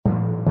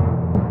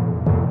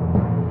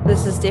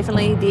This is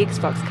definitely the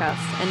Xbox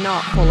cast and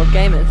not Hall of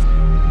Gamers.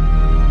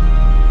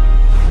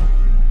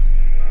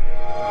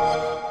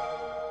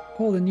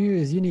 All the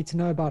news you need to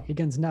know about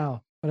begins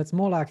now, but it's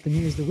more like the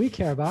news that we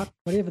care about.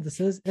 Whatever this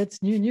is,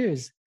 it's new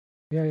news.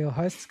 We are your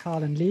hosts,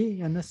 Carl and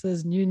Lee, and this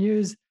is new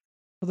news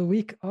for the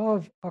week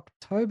of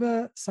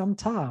October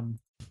sometime.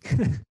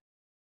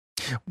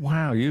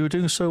 Wow, you were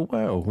doing so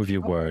well with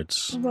your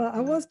words. Well, I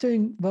was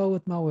doing well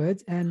with my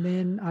words, and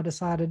then I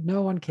decided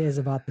no one cares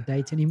about the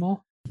date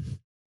anymore.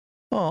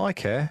 Oh, I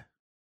care.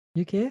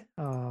 You care?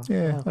 Oh,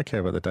 Yeah, well, I care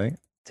about the date.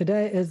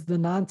 today is the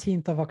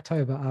 19th of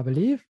October, I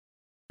believe.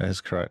 That is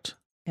correct.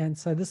 And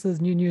so this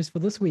is new news for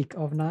this week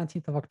of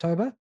 19th of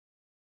October.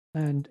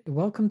 And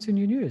welcome to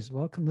new news.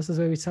 Welcome. This is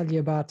where we tell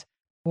you about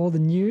all the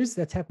news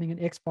that's happening in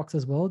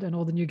Xbox's world and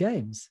all the new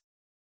games.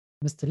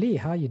 Mr. Lee,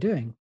 how are you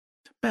doing?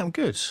 Man, I'm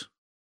good.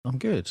 I'm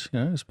good. You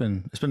know, it's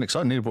been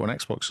exciting. Nearly bought an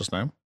Xbox just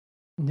now.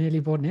 Nearly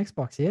bought an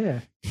Xbox,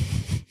 yeah.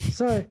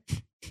 So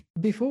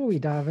before we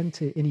dive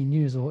into any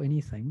news or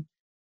anything,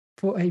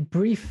 for a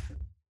brief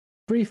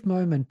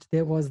moment,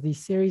 there was the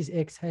Series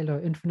X Halo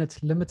Infinite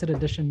limited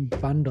edition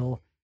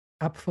bundle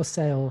up for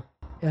sale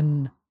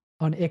on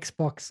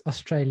Xbox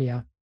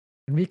Australia.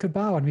 And we could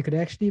buy one. We could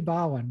actually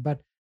buy one,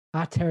 but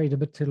I tarried a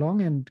bit too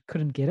long and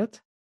couldn't get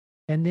it.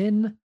 And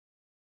then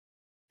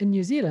in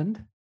New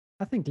Zealand,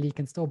 I think Lee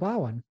can still buy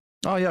one.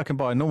 Oh yeah, I can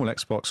buy a normal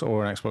Xbox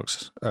or an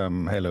Xbox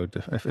Halo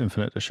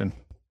Infinite Edition.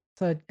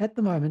 So at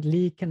the moment,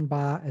 Lee can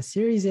buy a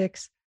Series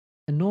X,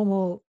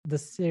 the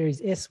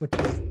Series S, which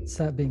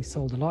is being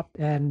sold a lot,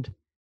 and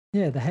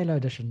yeah, the Halo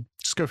Edition.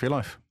 Just go for your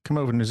life. Come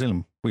over to New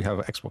Zealand. We have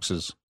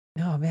Xboxes.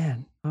 Oh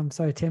man, I'm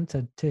so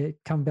tempted to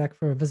come back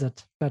for a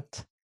visit,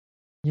 but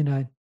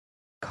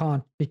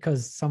can't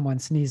because someone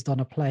sneezed on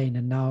a plane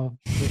and now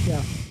we're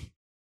here.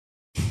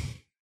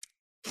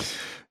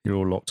 You're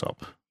all locked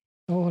up.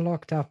 All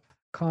locked up,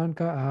 can't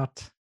go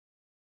out.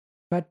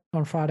 But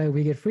on Friday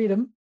we get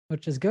freedom,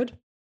 which is good.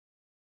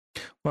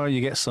 Well,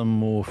 you get some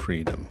more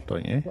freedom,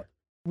 don't you?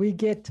 We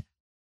get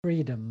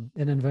freedom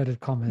in inverted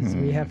commas.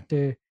 We have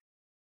to.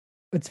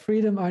 It's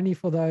freedom only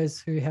for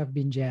those who have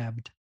been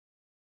jabbed.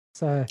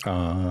 So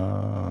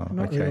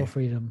not real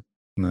freedom.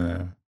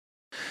 No.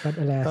 But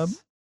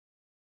alas.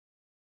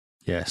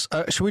 Yes.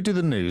 Should we do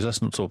the news?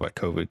 Let's not talk about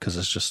COVID because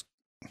it's just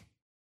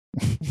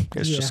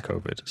just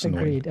COVID. It's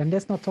agreed. annoying. And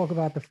let's not talk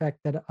about the fact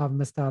that I've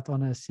missed out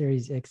on a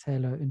Series X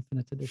Halo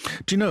Infinite Edition.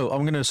 Do you know,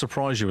 I'm going to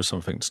surprise you with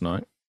something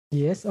tonight.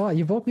 Yes. Oh,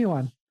 you bought me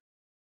one.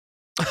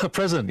 A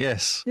present,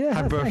 yes. Yeah.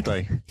 Happy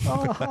birthday.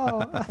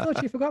 Oh, I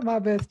thought you forgot my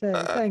birthday.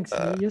 Thanks.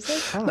 You're so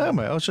kind. No,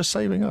 mate, I was just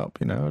saving up,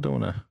 I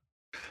don't want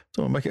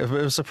to make it a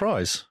bit of a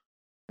surprise.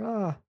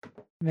 Oh,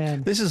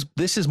 man. This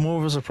is more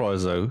of a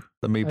surprise, though,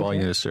 than me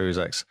buying a Series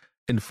X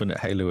Infinite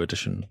Halo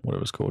Edition,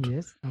 whatever it's called.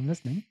 Yes, I'm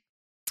listening.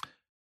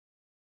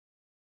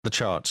 The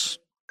charts.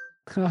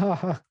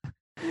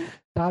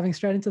 Diving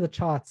straight into the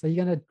charts. Are you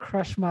going to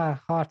crush my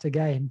heart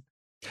again?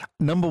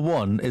 Number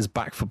 1 is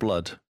Back 4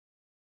 Blood.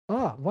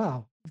 Oh,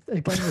 wow.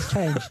 The game has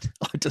changed.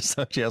 That's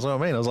what I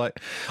mean. I was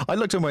like, I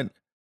looked and went,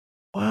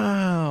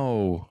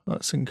 wow,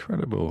 that's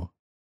incredible.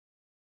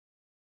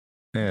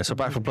 Yeah, so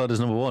Back 4 Blood is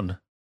number 1.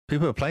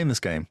 People are playing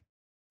this game.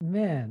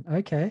 Man,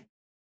 okay.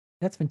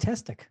 That's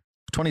fantastic.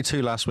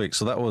 22 last week,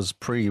 so that was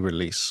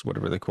pre-release,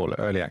 whatever they call it,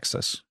 early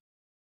access.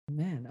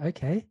 Man,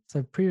 okay.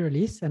 So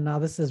pre-release, and now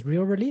this is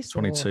real release?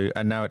 22,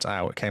 and now it's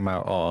out. It came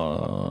out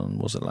on,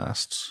 was it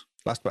last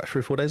about 3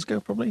 or 4 days ago,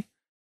 probably?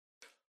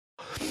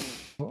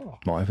 Oh.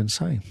 Not even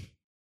insane.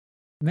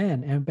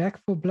 Man, and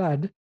Back 4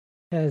 Blood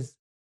has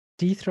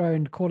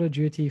dethroned Call of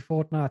Duty,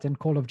 Fortnite, and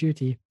Call of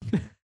Duty.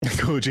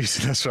 Call of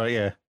Duty, that's right,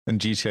 yeah. And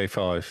GTA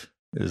 5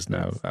 is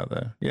now out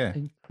there. Yeah.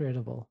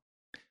 Incredible.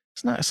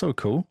 Isn't that so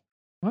cool?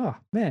 Oh,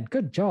 man,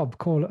 good job,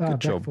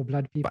 Back 4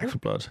 Blood people. Back 4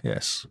 Blood,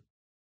 yes.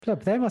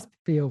 But they must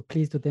feel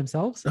pleased with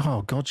themselves.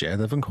 Oh, God, yeah.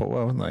 They've done quite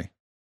well, haven't they?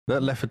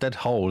 That Left 4 Dead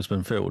hole has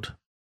been filled.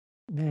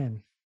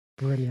 Man,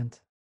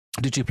 brilliant.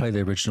 Did you play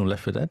the original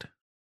Left 4 Dead?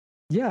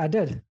 Yeah, I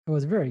did. It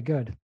was very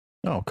good.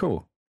 Oh,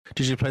 cool.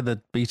 Did you play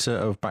the beta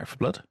of Back 4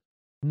 Blood?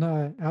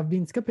 No, I've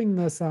been skipping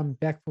this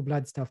Back 4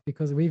 Blood stuff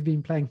because we've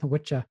been playing The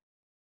Witcher.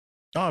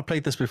 Oh, I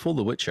played this before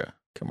The Witcher.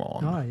 Come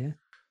on. Oh, yeah.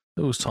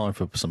 It was time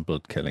for some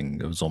blood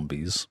killing of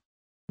zombies.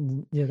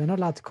 Yeah, they're not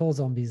allowed to call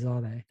zombies, are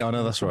they? Oh,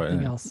 no, that's right.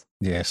 Something Yeah. else.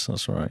 Yes,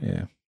 that's right,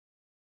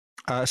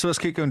 yeah. So let's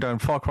keep going down.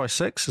 Far Cry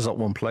 6 is up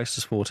one place,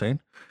 it's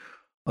 14.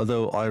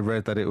 Although I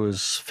read that it was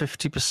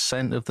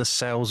 50% of the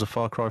sales of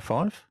Far Cry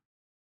 5.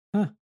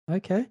 Huh,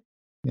 okay.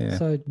 Yeah.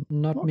 So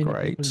not many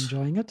great. people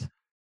enjoying it.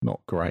 Not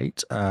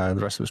great. The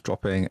rest of it's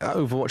dropping.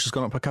 Overwatch has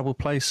gone up a couple of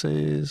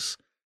places.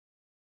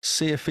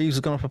 Sea of Thieves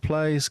has gone up a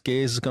place.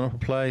 Gears has gone up a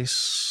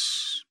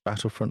place.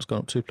 Battlefront's gone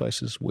up 2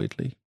 places,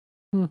 weirdly.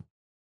 A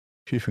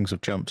few things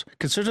have jumped.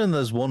 Considering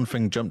there's one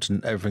thing jumped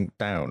and everything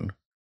down,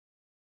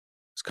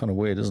 it's kind of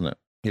weird, isn't it?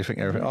 You think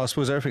everything... I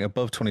suppose everything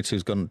above 22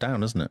 has gone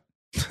down, isn't it?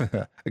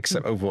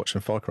 Except Overwatch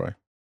and Far Cry.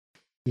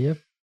 Yep.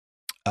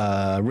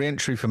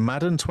 Re-entry for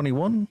Madden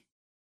 21.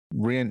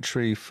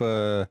 Re-entry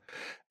for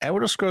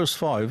Elder Scrolls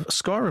 5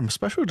 Skyrim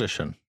Special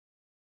Edition.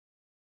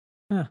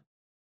 Huh.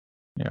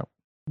 Yeah.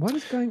 What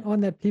is going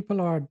on that people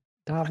are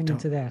diving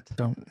into that?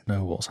 Don't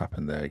know what's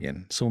happened there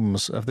again.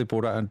 Have they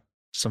brought out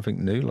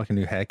something new, like a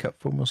new haircut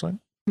for them or something?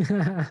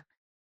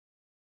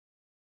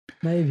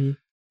 Maybe.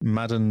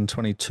 Madden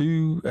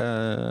 22,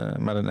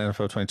 Madden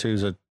NFL 22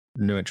 is a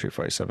new entry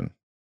for 87.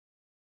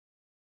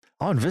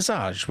 Oh, and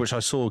Visage, which I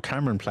saw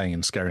Cameron playing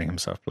and scaring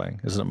himself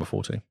playing, is number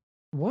 40.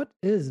 What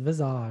is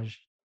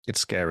Visage? It's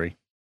scary.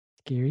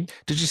 Scary.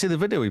 Did you see the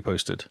video he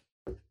posted?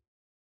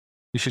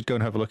 You should go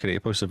and have a look at it. He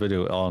posted a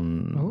video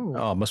on,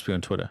 it must be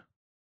on Twitter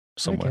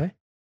somewhere. Okay.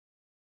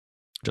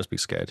 Just be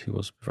scared. He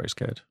was very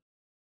scared.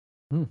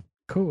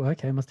 Cool.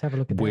 Okay. Must have a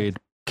look at Weird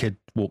kid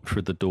walked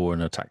through the door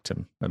and attacked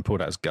him and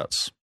pulled out his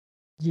guts.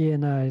 Yeah,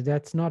 no,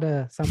 that's not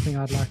something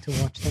I'd like to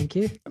watch. Thank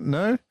you.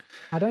 No?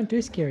 I don't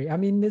do scary. I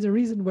mean, there's a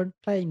reason we're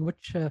playing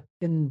Witcher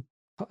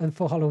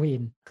for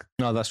Halloween.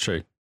 No, that's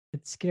true.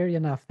 It's scary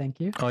enough. Thank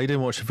you. Oh, you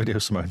didn't watch the video,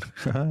 Simone.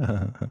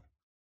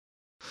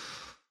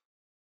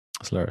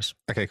 That's hilarious.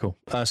 Okay, cool.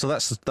 So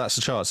that's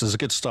the charts. It's a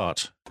good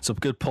start. It's a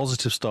good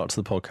positive start to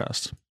the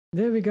podcast.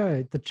 There we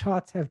go. The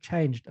charts have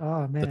changed.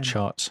 Oh, man. The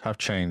charts have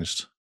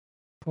changed.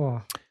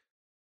 Oh.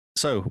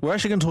 So we're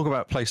actually going to talk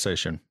about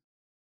PlayStation.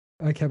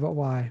 Okay, but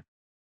why?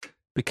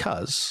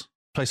 Because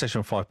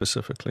PlayStation 5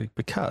 specifically,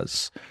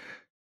 because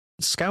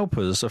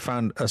scalpers have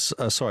found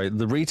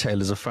the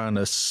retailers have found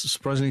a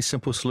surprisingly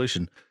simple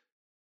solution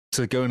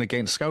to going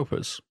against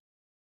scalpers.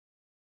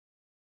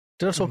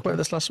 Did I talk about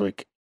this last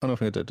week? I don't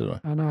think I did I?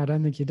 Oh, no, I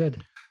don't think you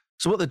did.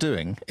 So what they're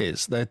doing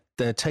is they're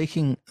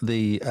taking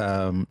they're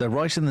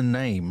writing the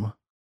name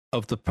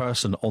of the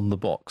person on the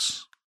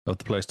box of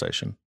the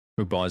PlayStation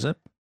who buys it.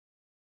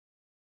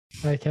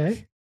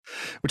 Okay.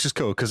 Which is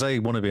cool because they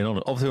want to be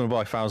anonymous. Obviously, they want to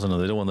buy 1,000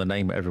 and they don't want their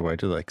name everywhere,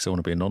 do they? Because they want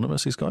to be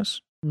anonymous, these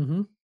guys.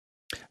 Mm-hmm.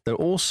 They're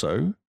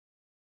also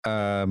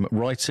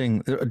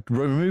removing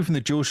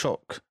the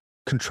DualShock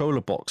controller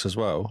box as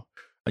well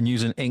and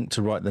using ink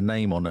to write the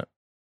name on it,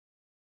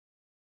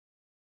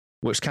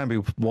 which can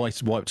be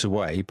wiped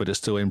away, but it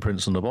still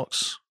imprints on the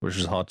box, which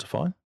is hard to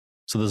find.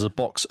 So there's a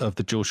box of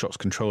the DualShock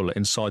controller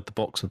inside the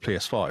box of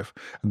PS5,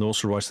 and they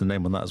also write the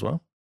name on that as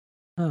well.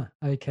 Huh,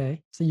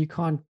 okay. So you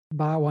can't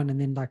buy one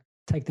and then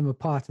take them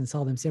apart and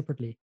sell them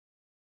separately.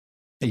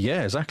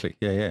 Yeah, exactly.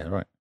 Yeah,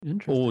 right.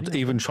 Or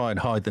even try and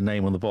hide the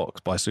name on the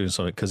box by doing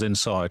something, because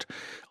inside,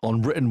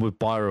 written with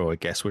biro, I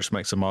guess, which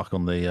makes a mark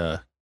on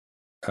the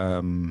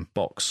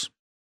box.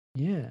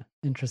 Yeah,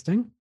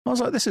 interesting. I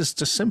was like, this is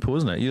just simple,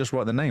 isn't it? You just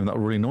write the name. That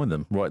will really annoy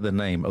them. Write the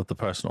name of the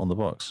person on the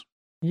box.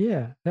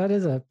 Yeah, that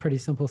is a pretty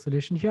simple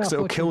solution. Yeah, because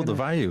it'll kill the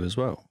value as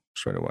well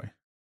straight away.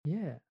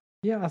 Yeah,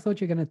 I thought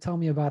you were going to tell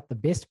me about the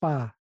Best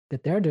Buy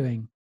that they're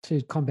doing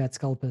to combat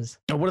scalpers.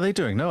 Oh, what are they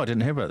doing? No, I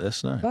didn't hear about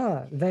this.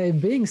 No. They're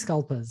being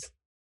scalpers.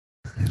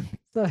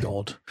 So,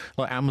 God,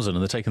 like Amazon,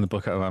 and they're taking the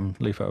book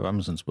leaf out of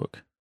Amazon's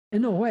book.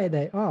 In a way,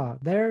 they are.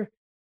 They're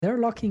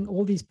locking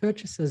all these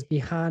purchases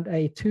behind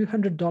a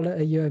 $200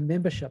 a year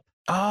membership.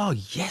 Oh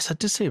yes, I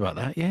did see about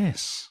that.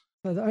 Yes.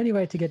 So the only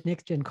way to get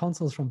next gen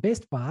consoles from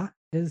Best Buy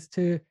is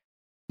to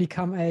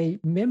become a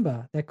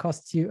member that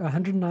costs you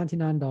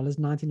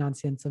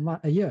 $199.99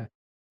 a year.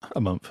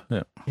 A month.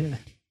 Yeah. Yeah.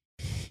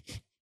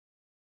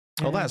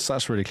 Oh,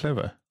 that's really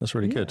clever. That's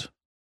really good.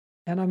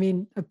 And I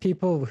mean,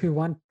 people who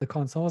want the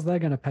consoles, they're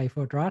going to pay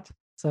for it, right?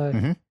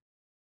 So,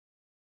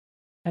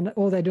 and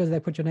all they do is they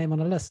put your name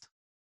on a list.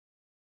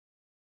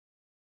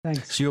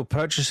 Thanks. So you're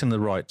purchasing the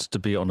right to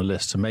be on a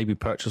list to maybe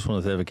purchase one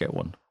if they ever get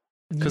one.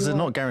 Because they're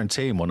not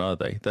guaranteeing one, are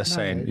they? They're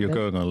saying you're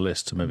going on a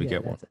list to maybe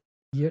get one.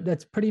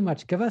 That's pretty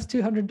much give us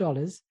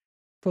 $200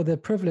 for the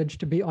privilege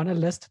to be on a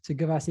list to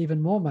give us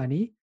even more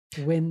money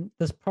when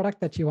this product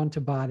that you want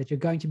to buy, that you're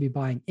going to be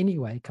buying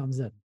anyway, comes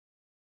in.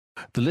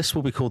 The list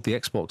will be called the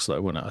Xbox,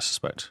 though, won't it? I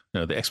suspect.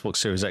 The Xbox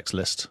Series X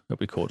list will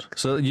be called.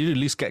 So you at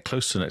least get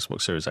close to an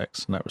Xbox Series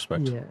X in that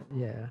respect.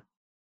 Yeah.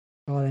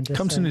 Well, then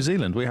come to New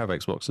Zealand. We have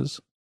Xboxes.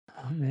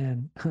 Oh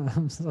man,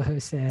 I'm so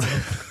sad.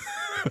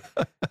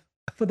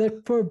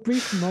 For a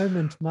brief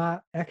moment, my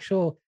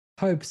actual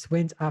hopes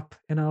went up,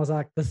 and I was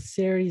like, "The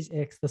Series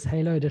X, this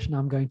Halo edition,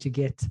 I'm going to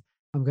get.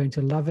 I'm going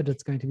to love it.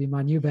 It's going to be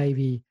my new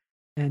baby."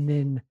 And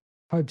then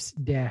hopes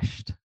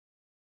dashed.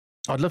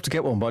 I'd love to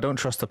get one, but I don't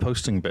trust the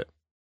posting bit.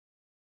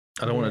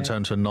 I don't want to turn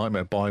into a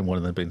nightmare buying one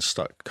and then being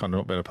stuck, kind of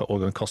not being able to put, or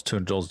going to cost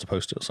 $200 to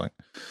post it or something.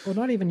 Or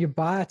not even, you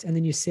buy it and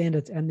then you send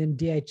it, and then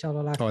DHL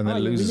are like, and then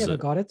loses we never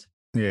got it.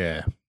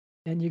 Yeah.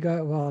 And you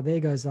go, well,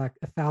 there goes like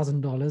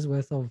 $1,000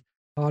 worth of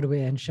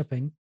hardware and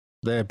shipping.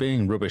 They're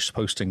being rubbish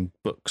posting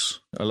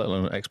books, let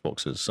alone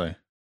Xboxes. So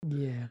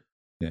yeah.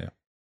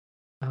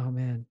 Oh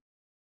man,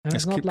 and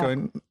let's keep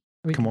going.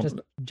 We can just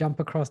jump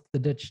across the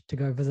ditch to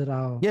go visit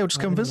our. Yeah, we'll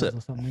just come visit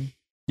or something.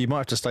 You might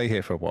have to stay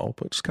here for a while,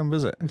 but just come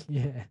visit.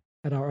 Yeah,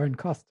 at our own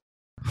cost.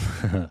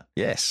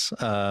 Yes.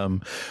 So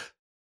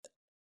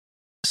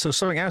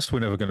something else we're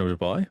never going to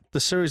buy: the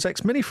Series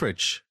X mini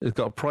fridge. It's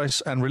got a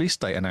price and release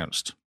date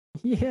announced.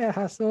 Yeah,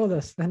 I saw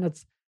this, and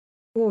it's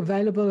all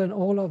available in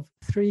all of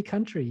 3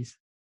 countries.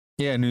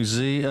 Yeah, New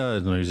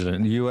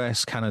Zealand,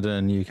 US, Canada,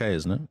 and UK,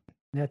 isn't it?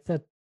 That's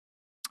it.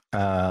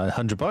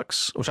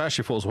 $100, which I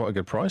actually thought was quite a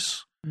good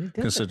price. That's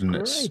Considering a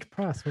it's- great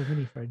price for a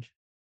mini fridge.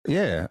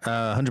 Yeah,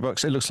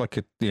 $100. It looks like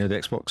the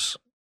Xbox.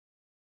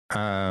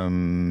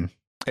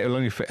 It'll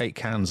only fit 8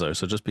 cans though,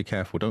 so just be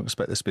careful. Don't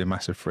expect this to be a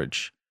massive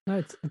fridge.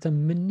 No, it's a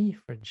mini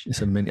fridge.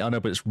 It's a mini. I know,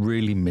 but it's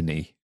really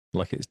mini.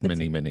 Like it's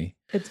mini.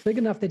 It's big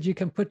enough that you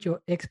can put your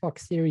Xbox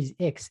Series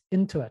X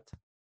into it.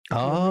 If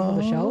you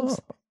remember the shelves,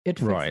 it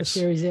fits the right.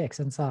 Series X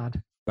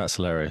inside. That's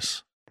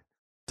hilarious.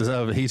 Does it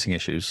have heating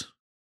issues?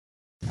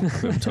 You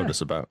haven't told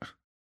us about.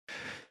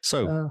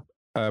 So,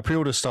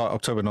 pre-orders start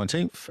October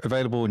 19th.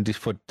 Available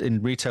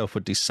in retail for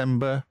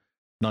December.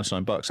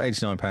 $99,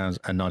 £89,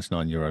 and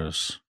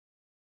 €99.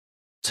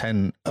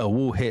 10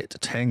 will hit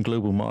 10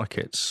 global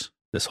markets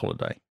this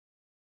holiday.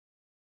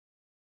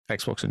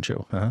 Xbox and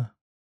chill.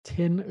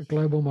 10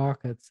 global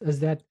markets.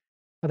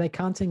 Are they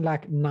counting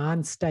like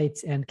 9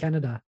 states and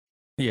Canada?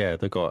 Yeah,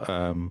 they've got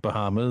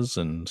Bahamas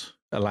and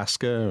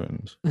Alaska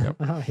and yep.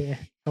 Oh yeah,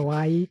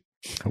 Hawaii.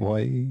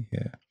 Hawaii.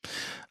 Yeah.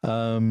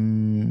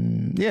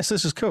 Yes,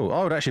 this is cool.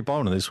 I would actually buy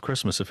one of these for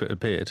Christmas if it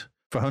appeared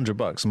for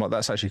 $100. I'm like,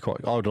 that's actually quite.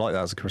 I would like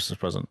that as a Christmas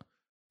present.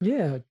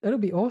 Yeah, it'll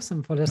be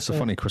awesome for this. It's a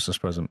funny Christmas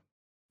present.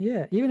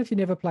 Yeah, even if you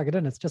never plug it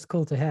in, it's just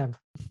cool to have.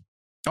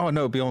 Oh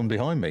no, it'll be on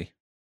behind me.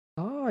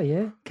 Oh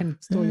yeah, can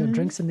store your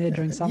drinks in there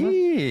during summer.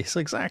 Yes,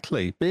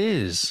 exactly.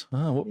 Beers.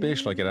 Oh, what beer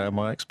should I get out of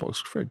my Xbox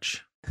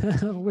fridge?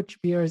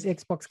 Which beer is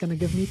Xbox going to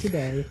give me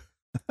today?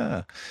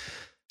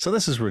 So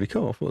this is really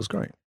cool. I thought it was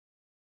great.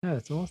 Oh,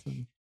 it's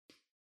awesome.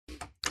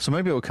 So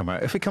maybe it will come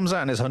out. If it comes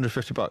out and it's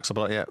 $150, I'll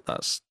be like, yeah,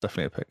 that's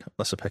definitely a pick.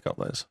 That's a pickup.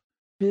 That is.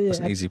 Yeah, That's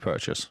an easy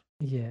purchase.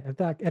 Yeah, at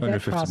that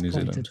 150 price New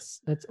point, Zealand.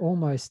 it's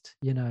almost,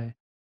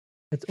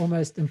 it's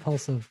almost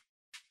impulsive.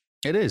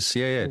 It is.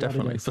 Yeah, For what it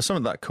definitely. is. For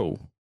something that cool,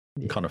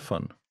 Yeah. kind of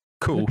fun.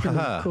 Cool.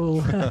 Literally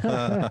cool.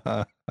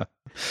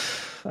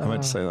 I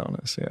meant to say that on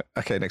this. Yeah.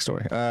 Okay, next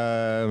story.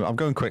 I'm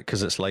going quick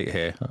because it's late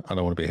here. I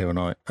don't want to be here all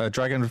night.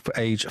 Dragon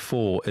Age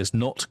 4 is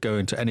not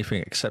going to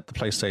anything except the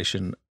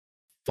PlayStation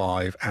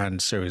 5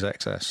 and Series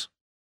XS.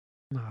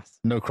 Nice.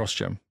 No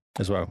cross-gen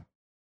as well.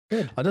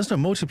 Good. There's no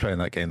multiplayer in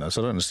that game though,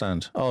 so I don't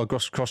understand. Oh,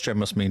 cross-gen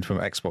must mean from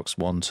Xbox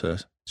One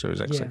to Series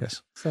X, I Yeah.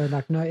 guess. So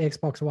like no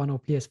Xbox One or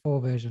PS4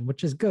 version,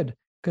 which is good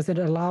because it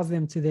allows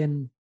them to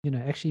then,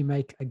 actually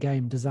make a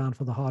game designed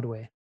for the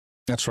hardware.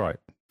 That's right.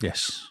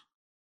 Yes.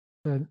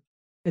 So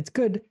it's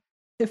good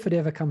if it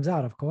ever comes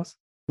out, of course.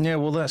 Yeah,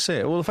 well, that's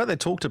it. Well, the fact they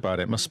talked about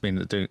it must mean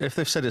that if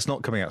they've said it's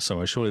not coming out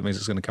somewhere, surely it means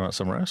it's going to come out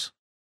somewhere else.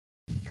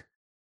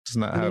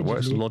 Isn't that how it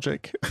works with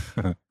logic?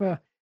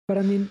 But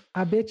I mean,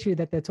 I bet you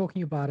that they're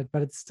talking about it,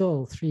 but it's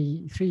still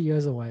three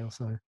years away or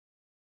so.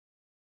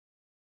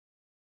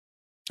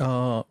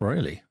 Oh,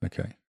 really?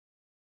 Okay.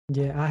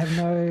 Yeah, I have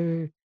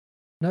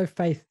no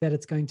faith that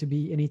it's going to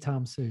be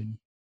anytime soon.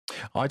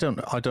 I don't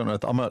know. I think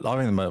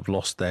they might have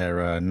lost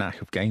their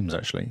knack of games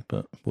actually,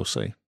 but we'll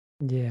see.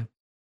 Yeah.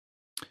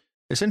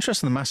 It's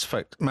interesting. The Mass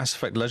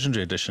Effect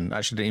Legendary Edition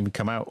actually didn't even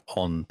come out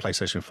on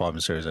PlayStation 5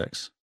 and Series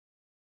X.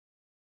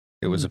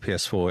 It was a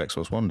PS4,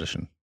 Xbox One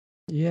edition.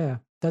 Yeah.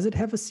 Does it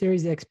have a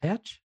Series X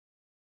patch?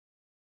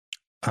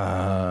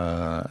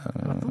 I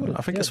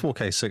think it's did.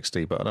 4K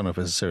 60, but I don't know if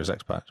it's a Series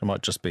X patch. It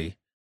might just be,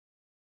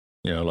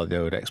 like the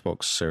old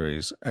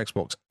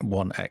Xbox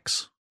One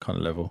X kind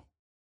of level.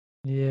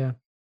 Yeah.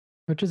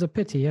 Which is a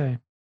pity, yeah.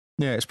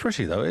 Yeah, it's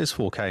pretty though. It is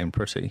 4K and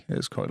pretty.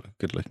 It's quite a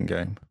good looking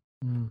game.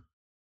 Mm.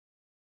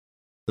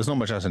 There's not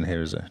much else in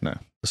here, is there? No.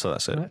 So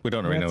that's it. No, We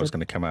don't really know that's what's it.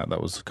 going to come out.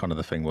 That was kind of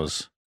the thing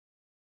was,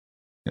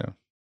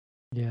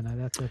 Yeah, no,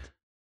 that's it.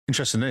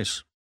 interesting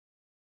news.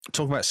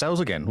 Talking about sales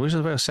again. Which is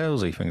a very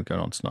salesy thing going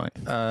on tonight.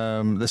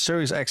 The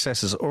Series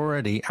XS is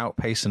already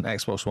outpacing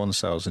Xbox One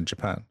sales in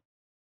Japan.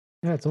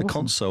 Yeah, it's The awesome.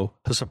 console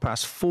has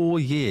surpassed 4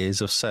 years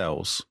of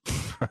sales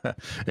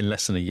in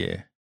less than a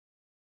year.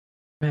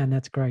 Man,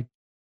 that's great.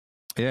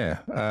 Yeah,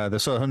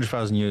 they've sold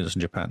 100,000 units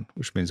in Japan,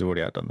 which means they've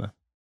already outdone the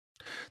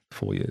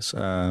 4 years.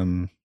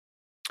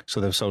 So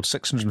they've sold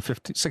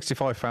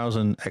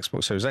 65,000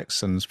 Xbox Series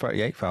X and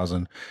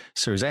 38,000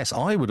 Series S.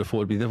 I would have thought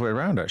it'd be the other way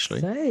around,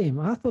 actually. Same.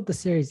 I thought the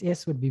Series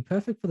S would be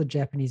perfect for the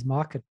Japanese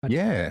market, but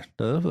Yeah,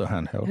 the other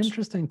handhelds.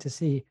 interesting to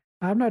see.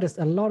 I've noticed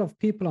a lot of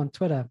people on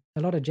Twitter,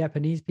 a lot of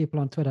Japanese people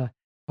on Twitter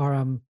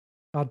are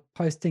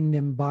posting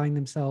them buying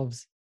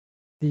themselves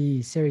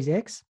the Series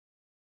X.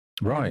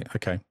 Right,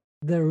 okay.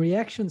 The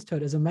reactions to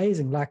it is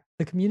amazing. Like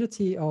the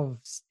community of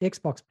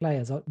Xbox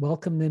players are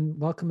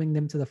welcoming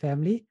them to the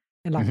family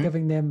and like Mhm.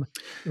 giving them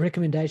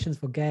recommendations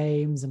for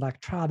games and like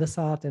try this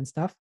out and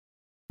stuff.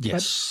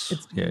 Yes.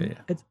 Yeah.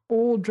 It's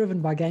all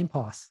driven by Game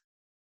Pass.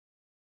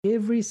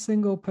 Every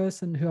single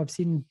person who I've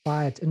seen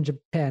buy it in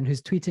Japan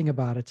who's tweeting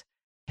about it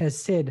has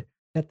said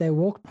that they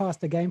walked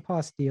past the Game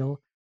Pass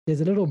deal.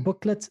 There's a little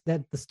booklet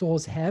that the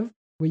stores have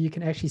where you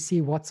can actually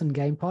see what's in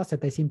Game Pass that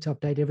they seem to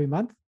update every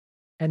month.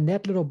 And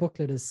that little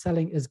booklet is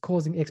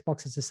causing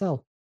Xboxes to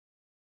sell.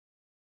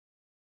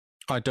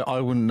 I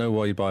wouldn't know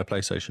why you buy a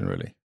PlayStation,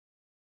 really.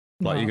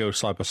 Like you No. go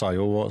side by side,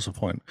 well, what's the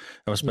point?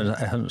 I would spend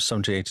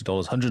 $170,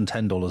 $80,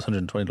 $110,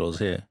 $120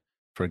 here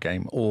for a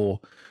game. Or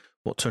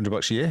what,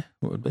 $200 a year?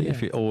 What would be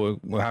if Yeah. or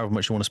however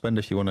much you want to spend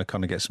if you want to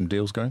kind of get some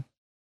deals going.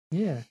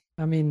 Yeah.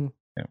 I mean,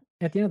 Yeah.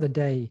 at the end of the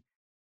day,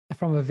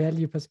 from a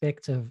value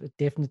perspective, it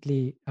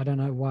definitely, I don't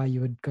know why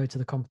you would go to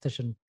the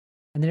competition.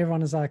 And then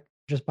everyone is like,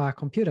 just buy a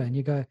computer. And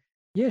you go,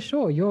 yeah,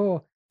 sure,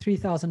 your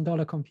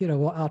 $3,000 computer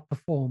will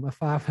outperform a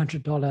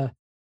 $500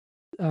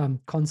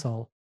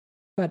 console.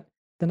 But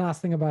the nice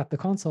thing about the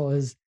console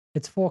is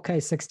it's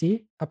 4K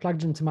 60. I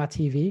plugged it into my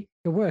TV.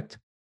 It worked.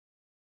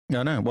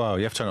 Yeah, no. Well,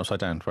 you have to turn it upside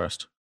down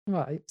first.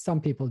 Well, some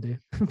people do.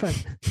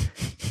 But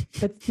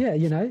it's, yeah,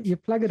 you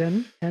plug it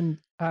in and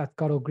it's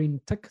got all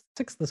green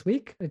ticks this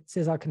week. It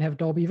says I can have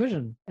Dolby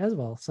Vision as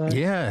well. So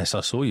Yes,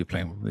 I saw you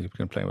playing. You've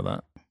been playing with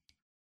that.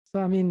 So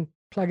I mean,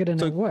 plug it in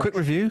So and it works. quick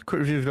review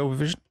of Dolby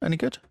Vision. Any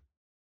good?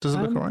 Does it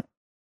look all right?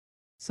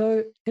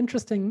 So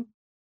interesting.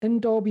 In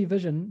Dolby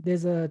Vision,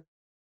 there's a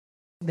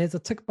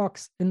tick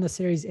box in the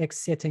Series X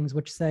settings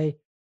which say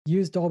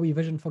use Dolby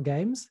Vision for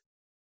games.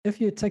 If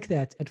you tick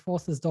that, it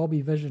forces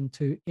Dolby Vision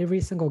to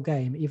every single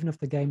game, even if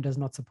the game does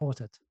not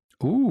support it.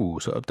 Ooh,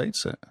 so it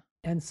updates it.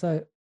 And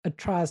so it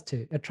tries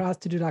to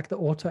do like the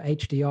auto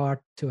HDR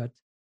to it.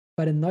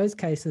 But in those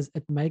cases,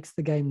 it makes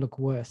the game look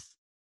worse.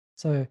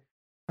 So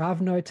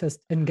I've noticed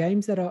in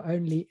games that are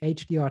only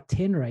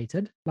HDR10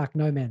 rated, like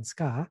No Man's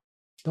Sky,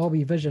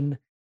 Dolby Vision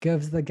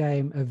gives the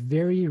game a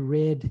very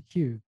red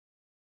hue.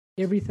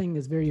 Everything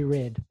is very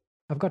red.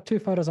 I've got 2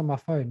 photos on my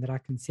phone that I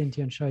can send to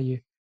you and show you.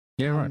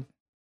 Yeah, right.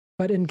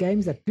 But in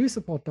games that do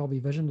support Dolby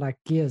Vision, like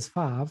Gears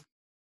 5,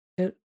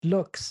 it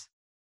looks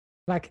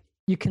like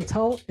you can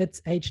tell it's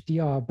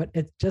HDR, but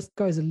it just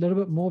goes a little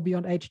bit more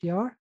beyond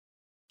HDR,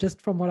 just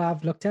from what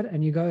I've looked at.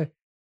 And you go,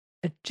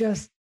 it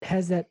just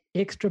has that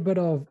extra bit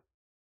of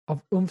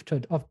oomph to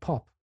it, of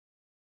pop.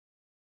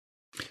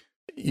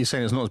 You're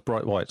saying it's not as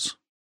bright whites?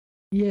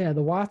 Yeah,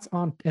 the whites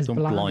aren't as Don't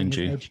blinding blind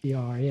as you.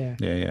 HDR.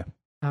 Yeah. Yeah.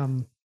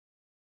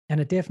 And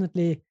it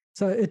definitely,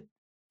 so it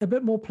a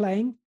bit more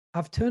playing.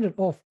 I've turned it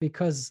off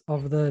because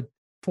of the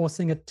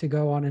forcing it to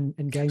go on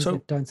in games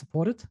that don't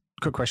support it.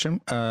 Quick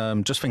question.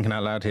 Just thinking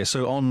out loud here.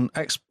 So on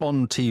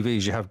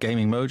TVs, you have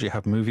gaming mode, you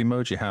have movie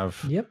mode, you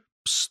have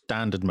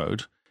standard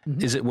mode.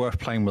 Mhm. Is it worth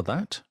playing with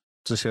that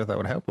to see if that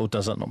would help, or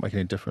does that not make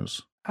any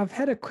difference? I've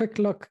had a quick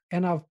look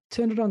and I've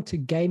turned it on to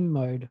game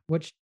mode,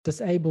 which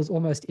disables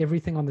almost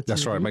everything on the TV.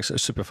 That's right. It makes it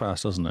super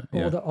fast, doesn't it?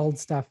 All the old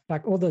stuff,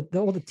 like all the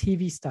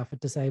TV stuff, it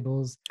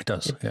disables. It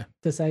does. Yeah.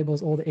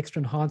 Disables all the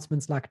extra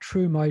enhancements like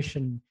True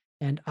Motion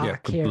and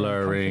R-Care,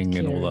 blurring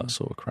and all that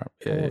sort of crap.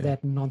 All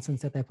that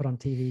nonsense that they put on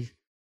TVs.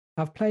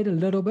 I've played a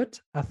little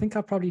bit. I think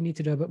I probably need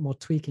to do a bit more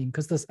tweaking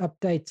because this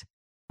update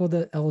for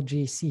the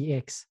LG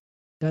CX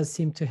does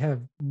seem to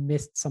have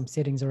messed some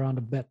settings around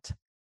a bit.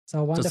 So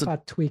I wonder if I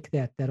tweak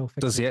that, that'll fix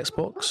it. Does the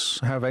Xbox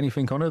have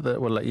anything on it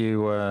that will let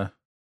you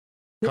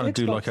kind of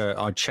do like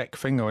a check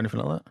thing or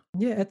anything like that?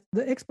 Yeah,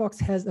 the Xbox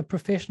has a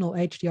professional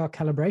HDR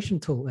calibration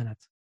tool in it.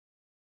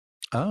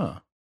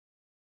 Ah.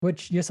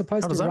 Which you're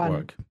supposed to run. How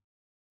does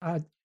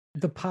that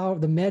work?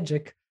 The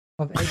magic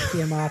of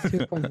HDMI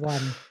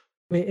 2.1,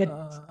 where it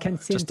can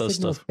send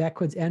signals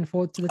backwards and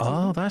forward to the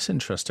TV. Oh, that's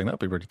interesting. That'd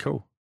be really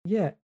cool.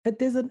 Yeah,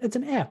 it's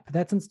an app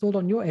that's installed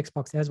on your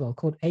Xbox as well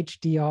called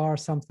HDR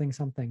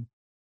something.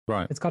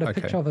 Right. It's got a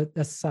picture of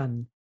a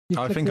sun.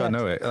 I think I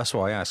know it. That's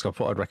why I asked. I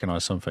thought I'd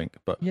recognize something.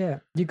 But yeah,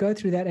 you go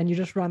through that and you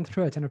just run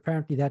through it, and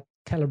apparently that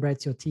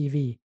calibrates your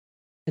TV,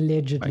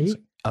 allegedly.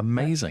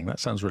 Amazing. That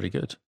sounds really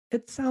good.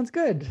 It sounds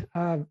good.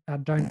 I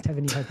don't have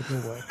any hope it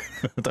will work.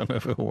 I don't know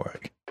if it will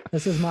work.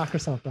 This is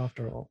Microsoft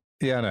after all.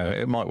 Yeah, no,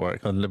 it might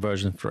work on the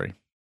version 3.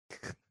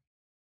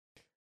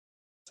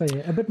 So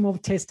yeah, a bit more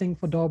testing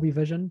for Dolby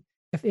Vision.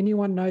 If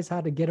anyone knows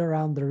how to get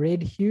around the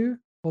red hue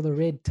or the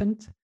red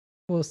tint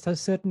for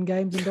certain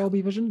games in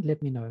Dolby Vision,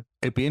 let me know.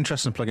 It'd be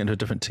interesting to plug it into a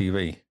different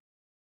TV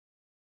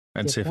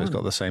and see if it's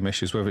got the same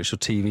issues, whether it's your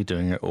TV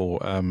doing it or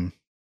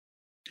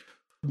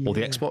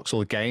the Xbox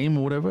or the game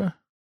or whatever.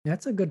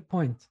 That's a good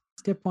point.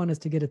 Step 1 is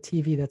to get a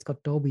TV that's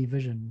got Dolby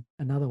Vision.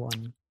 Another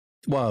one.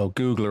 Well,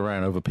 Google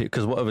around over people,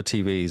 because what other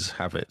TVs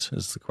have it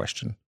is the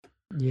question.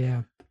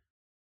 Yeah.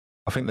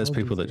 I think there's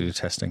people that do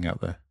testing out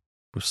there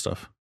with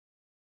stuff.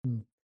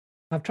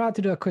 I've tried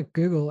to do a quick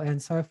Google,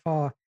 and so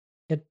far,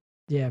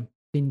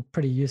 been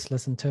pretty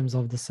useless in terms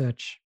of the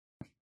search.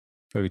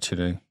 Very to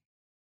do.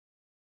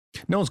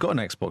 No one's got an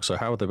Xbox, so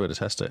how would they be able to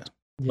test it?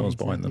 No one's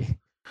buying them.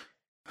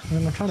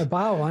 When I'm trying to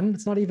buy one,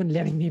 it's not even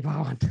letting me buy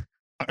one.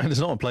 And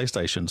it's not on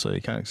PlayStation, so you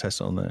can't test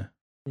it on there.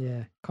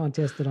 Yeah, can't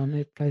test it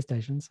on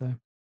PlayStation. So,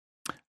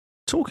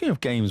 talking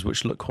of games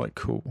which look quite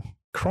cool,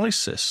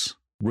 Crysis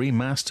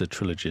Remastered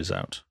Trilogy is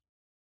out.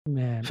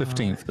 Man,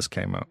 15th just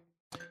came out.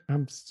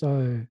 I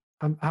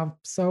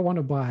so want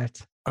to buy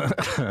it.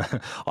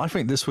 I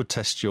think this would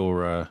test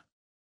your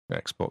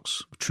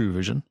Xbox True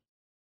Vision.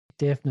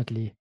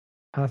 Definitely,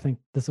 I think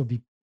this would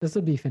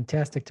be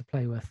fantastic to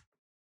play with.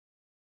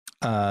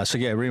 So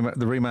yeah,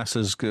 the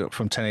remasters go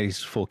from 1080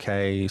 to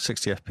 4K,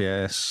 60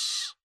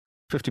 FPS,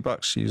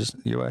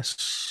 $50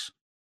 US.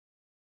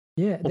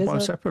 Yeah, or buy them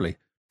separately.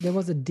 There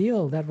was a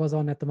deal that was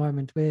on at the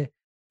moment where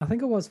I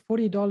think it was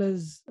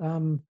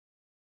 $40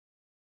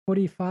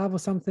 45 or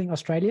something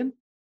Australian,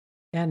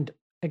 and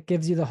it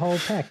gives you the whole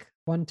pack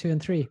 1, 2, and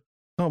 3.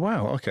 Oh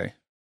wow, okay.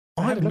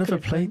 I had I've a look at never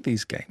it, played man.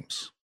 these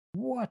games.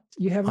 What?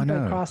 You haven't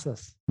played know.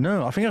 Crisis?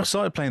 No, I think I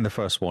started playing the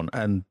first one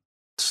and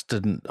just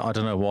didn't. I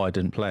don't know why I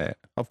didn't play it.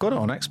 I've got it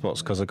on Xbox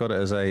because I got it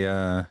as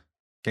a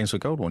Games for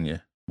Gold 1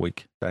 year,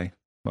 week, day,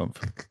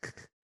 month.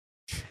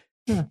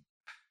 Huh.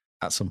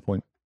 At some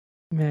point.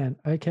 Man,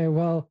 okay,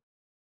 well,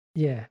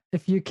 yeah.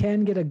 If you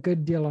can get a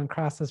good deal on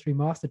Crisis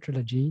Remastered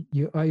Trilogy,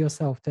 you owe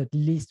yourself to at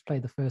least play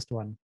the first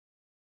one.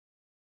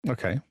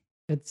 Okay.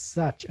 It's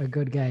such a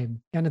good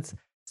game. And it's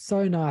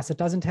so nice. It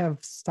doesn't have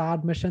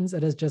starred missions.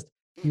 It is just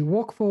you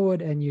walk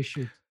forward and you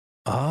shoot.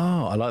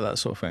 Oh, I like that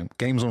sort of thing.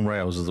 Games on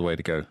rails is the way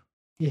to go.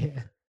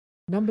 Yeah.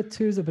 Number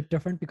 2 is a bit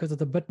different because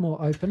it's a bit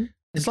more open.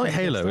 It's like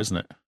Halo, isn't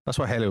it? That's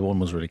why Halo 1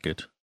 was really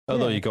good.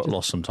 Although Yeah, you got just-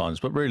 lost sometimes,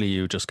 but really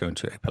you just go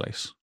into a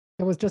place.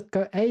 It was just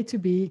go A to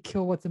B,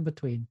 kill what's in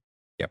between.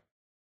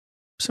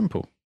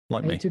 Simple,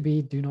 like A me. to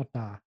B, do not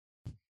die.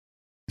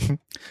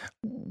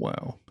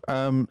 Wow.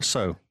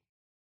 So,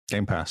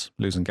 Game Pass,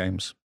 losing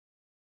games.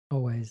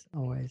 Always,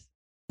 always.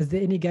 Is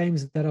there any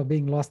games that are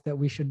being lost that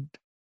we should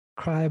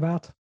cry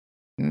about?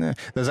 Nah,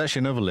 there's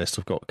actually another list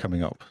I've got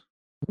coming up,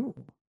 Ooh,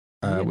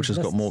 yeah, which has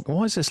got more. lists.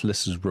 Why is this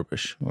list is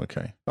rubbish?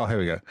 Okay. Oh, here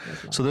we go.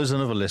 There's like- So there's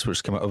another list which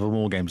has come out of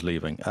more games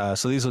leaving.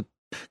 So these are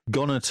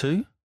Goner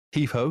 2,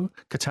 Heave-Ho,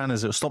 Katana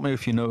Zero. Stop me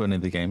if you know any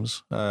of the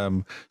games.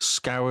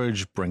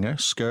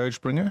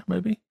 Scourgebringer,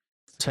 maybe?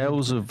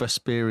 Tales of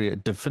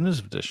Vesperia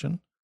Definitive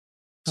Edition.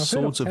 I've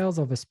heard of Tales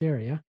of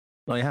Vesperia.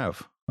 Oh, you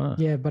have? Ah,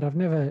 Yeah, but I've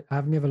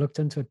never looked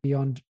into it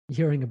beyond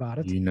hearing about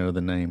it. you know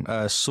the name.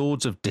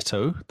 Swords of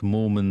Ditto, the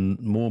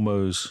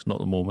Mormons, not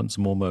the Mormons,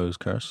 Mormos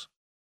curse.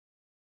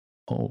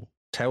 Oh,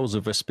 Tales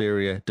of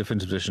Vesperia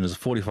Definitive Edition is a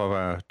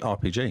 45-hour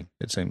RPG,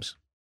 it seems.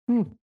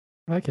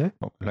 Okay.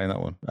 Not playing that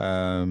one.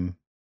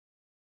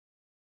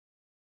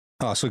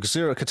 So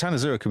Katana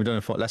Zero can be done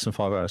in less than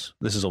 5 hours.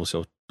 This is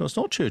obviously, no, it's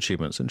not true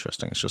achievements.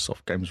 Interesting. It's just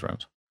off games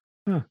round.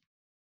 Huh.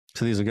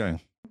 So these are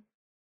going.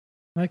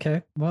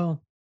 Okay.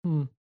 Well,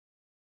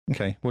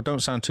 Okay. Well,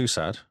 don't sound too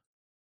sad.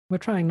 we're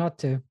trying not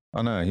to.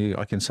 I know.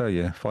 I can tell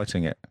you're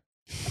fighting it.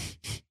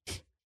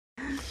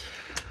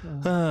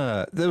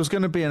 There was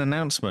going to be an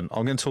announcement.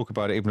 I'm going to talk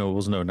about it, even though there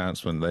was no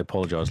announcement. They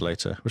apologized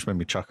later, which made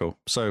me chuckle.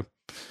 So,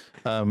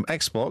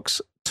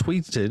 Xbox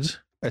tweeted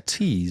a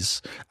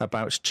tease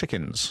about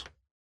chickens.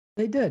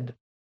 They did.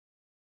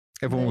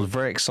 Everyone was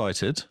very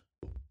excited.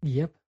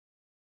 Yep.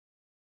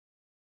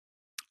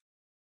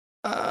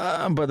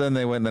 But then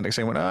they went the next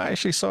day and went,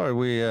 actually, sorry,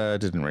 we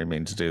didn't really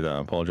mean to do that. I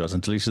apologize,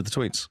 and deleted the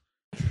tweets,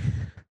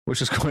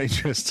 which is quite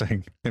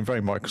interesting and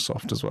very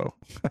Microsoft as well.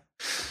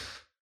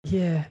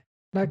 Yeah.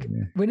 Like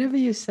Yeah. whenever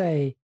you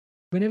start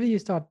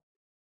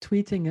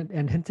tweeting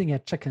and hinting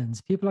at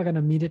chickens, people are going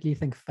to immediately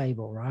think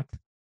Fable, right?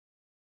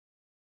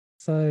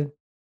 So,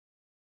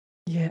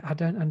 yeah, I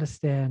don't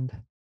understand.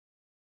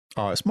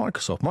 Oh, it's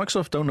Microsoft.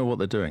 Microsoft don't know what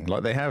they're doing.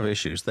 Like, they have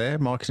issues. Their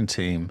marketing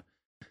team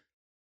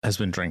has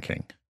been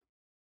drinking.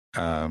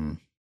 That's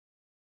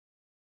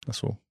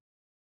all.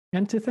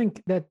 And to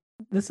think that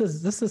this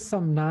is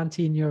some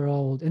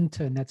 19-year-old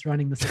intern that's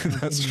running this account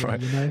That's anyway,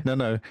 right. you know?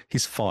 No,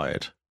 he's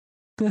fired.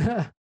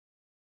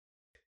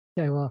 Yeah,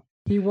 well,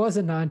 he was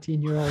a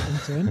 19-year-old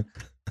intern.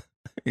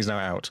 He's now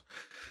out.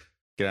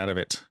 Get out of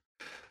it.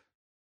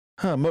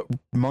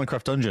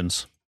 Minecraft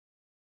Dungeons.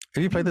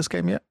 Have you played this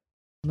game yet?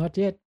 Not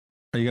yet.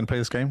 Are you going to play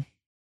this game?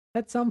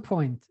 At some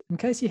point, in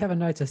case you haven't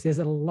noticed, there's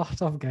a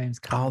lot of games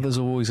coming. Oh, there's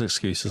always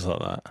excuses like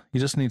that. You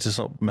just need to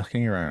stop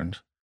mucking around.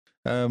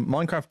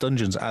 Minecraft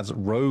Dungeons adds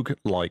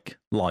rogue-like,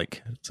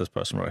 says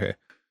person right here,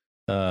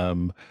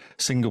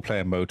 single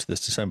player mode to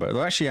this December. They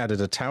actually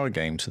added a tower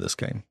game to this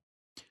game.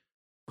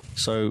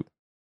 So,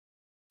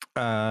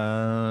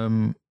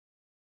 what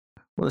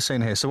they're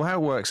saying here. So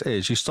how it works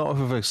is you start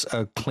off with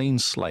a clean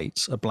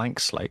slate, a blank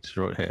slate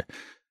right here,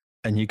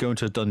 and you go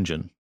into a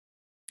dungeon,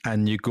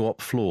 and you go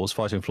up floors,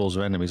 fighting floors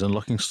of enemies,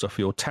 unlocking stuff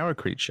for your tower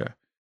creature,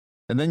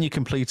 and then you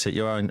complete it.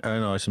 You earn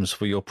items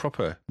for your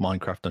proper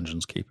Minecraft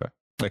Dungeons keeper,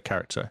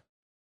 character.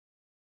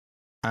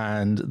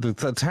 And the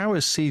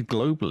towers see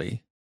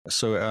globally,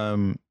 so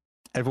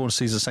everyone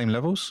sees the same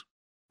levels.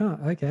 Oh,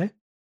 okay.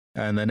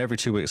 And then every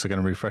 2 weeks, they're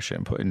going to refresh it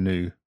and put in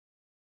new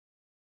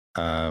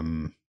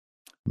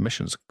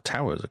missions,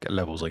 towers,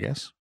 levels, I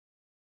guess.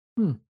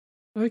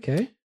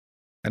 Okay.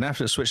 And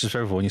after it switches for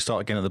everyone, you start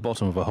again at the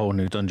bottom of a whole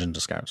new dungeon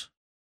to scout.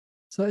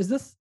 So would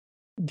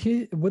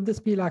this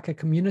be like a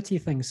community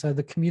thing? So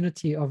the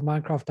community of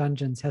Minecraft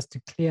Dungeons has to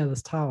clear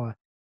this tower.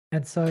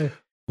 And so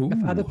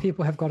if other Ooh.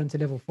 people have gotten to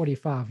level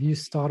 45, you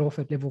start off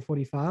at level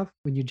 45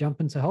 when you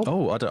jump into help?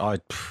 Oh, I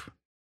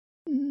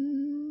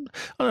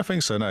don't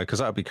think so, no, because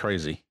that would be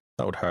crazy.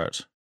 That would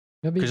hurt.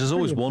 That'd be Because there's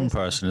always pretty one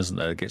impressive. person, isn't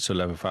there, that gets to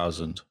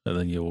 11,000 and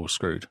then you're all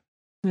screwed.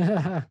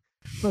 Well,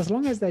 as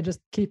long as they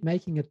just keep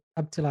making it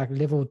up to like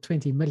level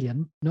 20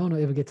 million, no one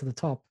will ever get to the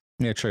top.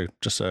 Yeah, true.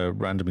 Just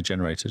randomly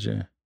generated,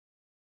 yeah.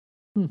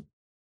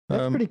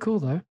 That's pretty cool,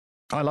 though.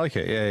 I like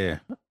it, yeah.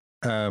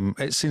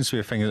 It seems to be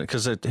a thing,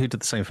 because who did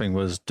the same thing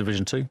was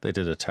Division 2. They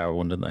did a tower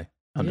one, didn't they?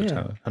 100,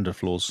 Yeah. 100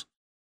 floors.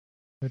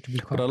 So to be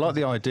quite But I like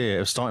the possible.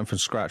 idea of starting from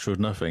scratch with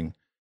nothing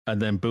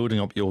and then building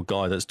up your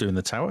guy that's doing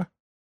the tower.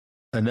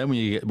 And then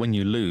when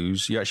you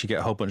lose, you actually get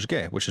a whole bunch of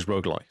gear, which is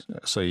roguelike.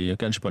 So you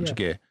get a bunch of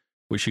gear,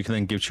 which you can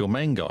then give to your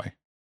main guy.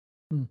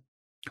 Hmm.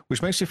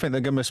 Which makes you think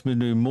they're going to be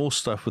doing more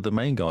stuff with the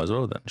main guy as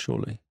well then,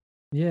 surely.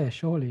 Yeah,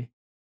 surely.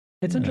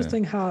 It's Yeah.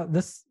 interesting how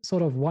this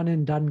sort of one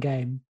and done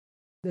game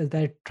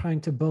they're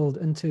trying to build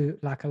into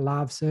like a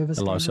live service.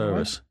 A live game in a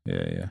way. service.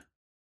 Yeah.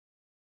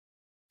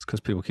 It's because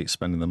people keep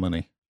spending the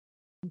money.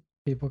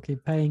 People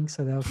keep paying,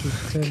 so they'll keep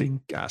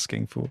turning. Keep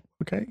asking for.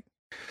 Okay.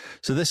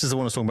 So this is the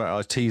one I was talking about.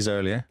 I teased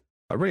earlier.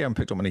 I really haven't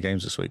picked up many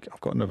games this week. I've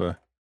got another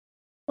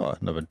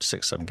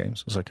 6, 7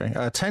 games. It's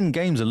okay. 10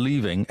 games are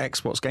leaving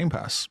Xbox Game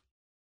Pass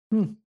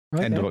end of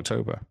Okay.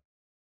 October.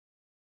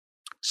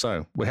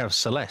 So we have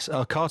Celeste.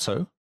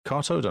 Carto.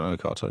 Carto, don't know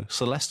Carto.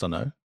 Celeste, I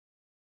know.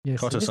 Yeah,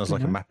 Carto Celeste, sounds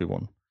like you a know. mappy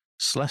one.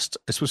 Celeste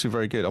is supposed to be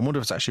very good. I wonder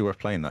if it's actually worth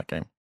playing that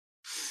game.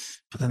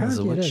 But then there's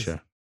The Apparently it is.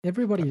 Witcher.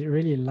 Everybody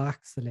really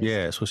likes Celeste.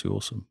 Yeah, it's supposed to be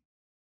awesome.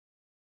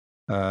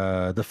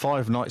 The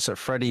Five Nights at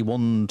Freddy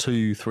 1,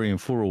 2, 3,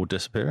 and 4 are all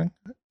disappearing.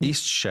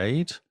 East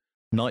Shade,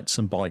 Knights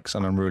and Bikes,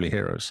 and Unruly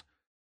Heroes.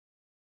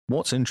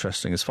 What's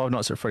interesting is Five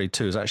Nights at Freddy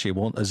 2 is actually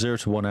a 0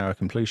 to 1 hour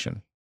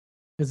completion.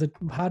 Is it?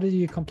 How did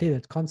you complete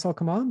it? Console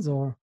commands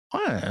or?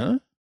 I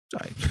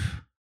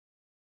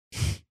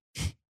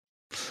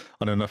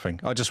know nothing.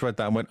 I just read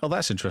that and went, oh,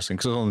 that's interesting,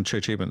 because it was on the True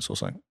Achievements or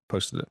something.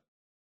 Posted it.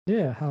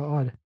 Yeah, how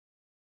odd.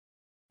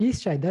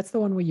 Eastshade, that's the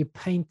one where you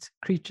paint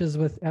creatures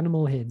with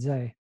animal heads,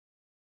 eh?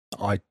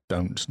 I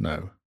don't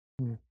know.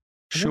 I remember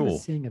Sure.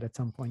 seeing it at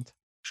some point.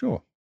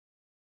 Sure.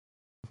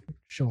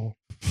 Sure.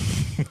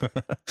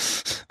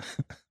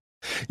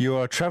 You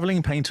are a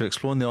traveling painter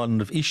exploring the island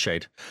of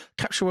Eastshade.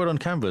 Capture a word on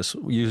canvas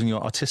using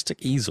your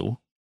artistic easel.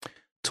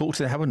 Talk to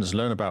the inhabitants,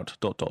 learn about ...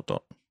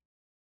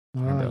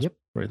 Yep.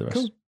 Read the rest.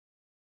 Cool.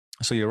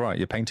 So you're right,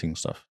 you're painting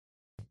stuff.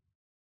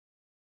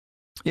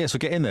 Yeah, so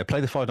get in there,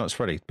 play the Five Nights at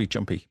Freddy, be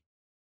jumpy.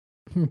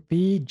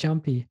 Be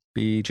jumpy.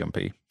 Be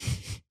jumpy.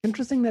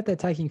 Interesting that they're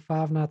taking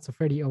Five Nights at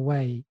Freddy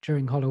away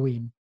during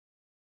Halloween.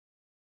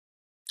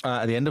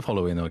 At the end of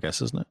Halloween, though, I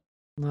guess, isn't it?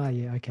 Ah,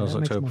 yeah, okay, That was that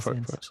makes October more 1st,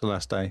 sense. it's the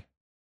last day.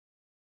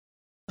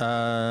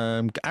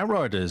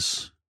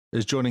 Outriders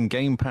is joining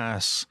Game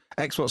Pass,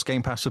 Xbox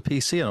Game Pass for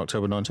PC on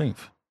October 19th.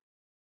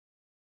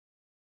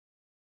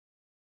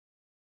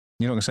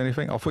 You're not going to say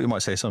anything? I thought you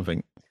might say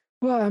something.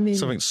 Well, I mean,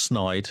 Something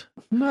snide.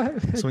 no,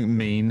 Something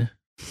mean.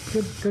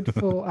 good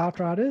for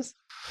Outriders.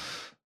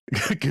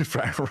 Good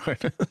for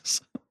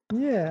Outriders.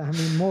 Yeah, I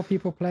mean, more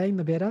people playing,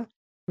 the better.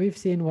 We've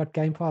seen what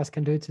Game Pass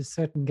can do to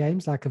certain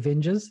games like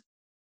Avengers,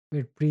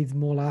 where it breathes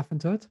more life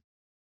into it.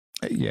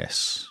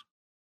 Yes.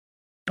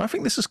 I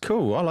think this is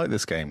cool. I like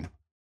this game.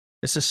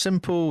 It's a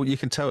simple, you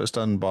can tell it's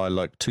done by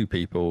like 2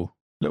 people.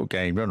 Little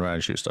game, run around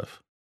and shoot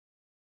stuff.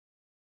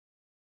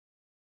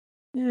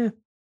 Yeah,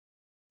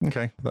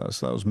 Okay,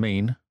 that was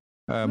mean.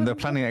 They're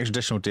planning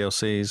additional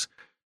DLCs,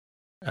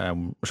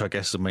 which I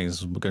guess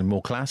means we're getting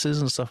more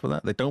classes and stuff like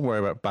that. They don't worry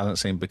about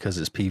balancing because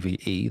it's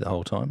PvE the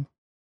whole time,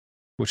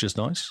 which is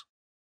nice.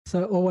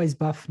 so always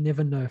buff,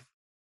 never nerf.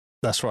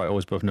 That's right,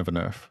 always buff, never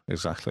nerf.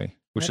 Exactly.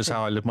 Which is Okay.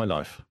 how I live my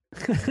life.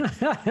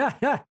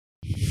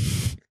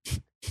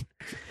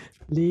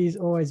 Lee's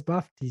always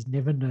buffed, he's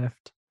never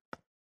nerfed.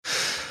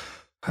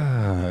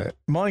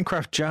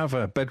 Minecraft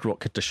Java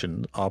Bedrock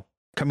Edition are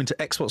coming to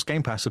Xbox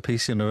Game Pass for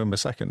PC on November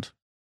 2nd.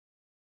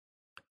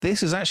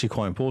 This is actually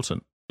quite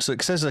important. So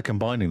it says they're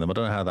combining them. I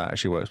don't know how that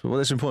actually works, but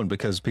it's important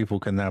because people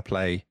can now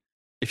play,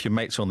 if your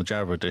mates are on the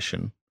Java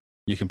edition,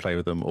 you can play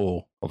with them,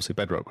 or obviously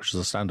Bedrock, which is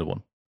a standard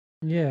one.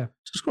 Yeah.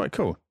 So it's quite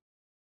cool.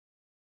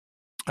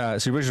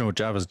 It's the original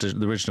Java's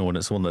the original one.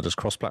 It's the one that does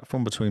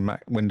cross-platform between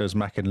Windows,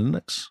 Mac, and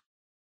Linux.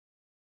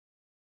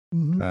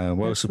 Mhm.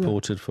 Well That's the-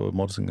 supported for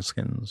modding and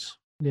skins.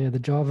 Yeah, the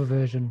Java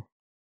version.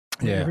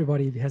 where Yeah.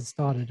 Everybody has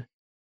started.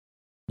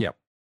 Yeah.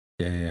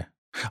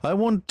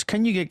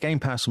 Can you get Game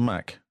Pass on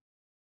Mac?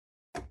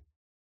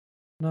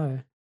 No.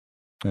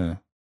 Yeah.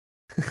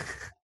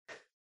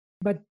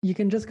 But you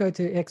can just go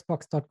to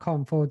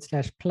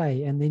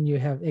xbox.com/play and then you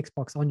have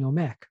Xbox on your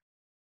Mac.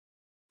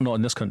 Not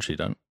in this country, you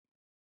don't.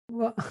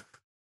 Well,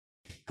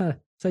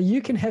 so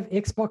you can have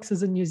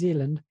Xboxes in New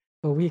Zealand,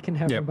 but we can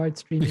have Yep. remote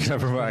streaming. You can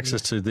have in remote Australia.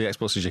 access to the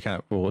Xboxes you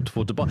can't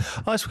afford to buy.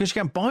 Oh, it's because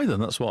you can't buy them,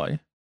 that's why.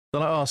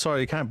 They're like, oh,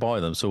 sorry, you can't buy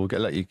them, so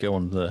we'll let you go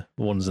on the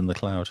ones in the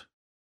cloud.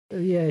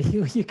 Yeah,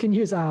 you can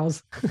use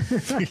ours. You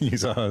can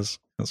use ours.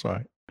 That's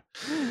right.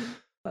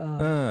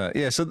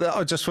 Yeah, so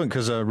I just went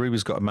because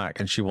Ruby's got a Mac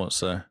and she wants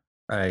get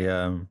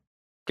what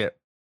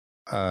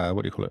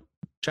do you call it?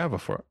 Java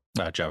for it.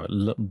 No, Java,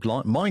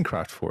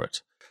 Minecraft for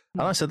it.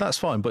 And I said, that's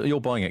fine, but you're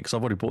buying it because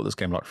I've already bought this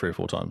game like 3 or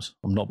 4 times.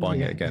 I'm not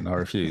buying Yeah. it again. I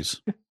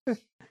refuse. And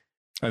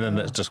then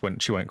that just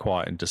she went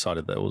quiet and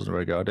decided that it wasn't a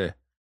very good idea.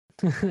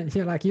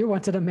 You're like, you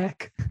wanted a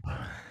Mac.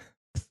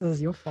 This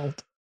is your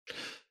fault.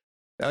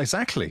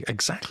 Exactly,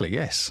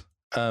 yes.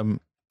 I've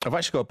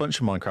actually got a bunch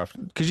of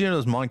Minecraft. Because you know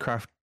there's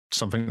Minecraft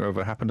something or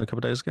other happened a couple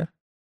of days ago?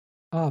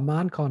 Oh,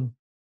 Minecon.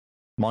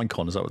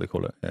 Minecon, is that what they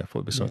call it? Yeah, I thought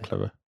it'd be something Yeah.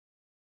 clever.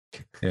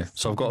 Yeah.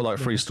 So I've got like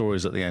 3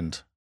 stories at the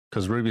end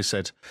because Ruby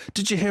said,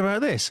 "Did you hear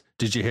about this?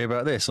 Did you hear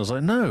about this?" I was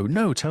like,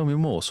 "No, tell me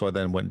more." So I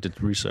then went and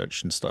did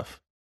research and stuff.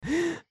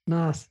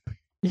 Nice.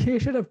 You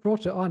should have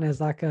brought it on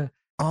as like a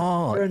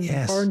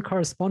foreign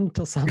correspondent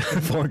or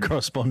something. Foreign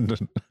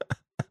correspondent.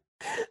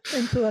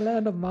 Into the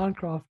land of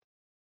Minecraft.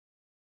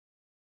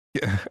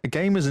 Yeah.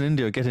 Gamers in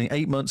India are getting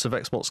 8 months of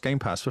Xbox Game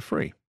Pass for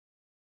free.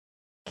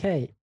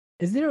 Okay.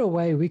 Is there a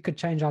way we could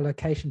change our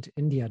location to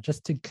India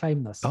just to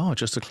claim this? Oh,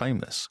 just to claim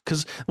this.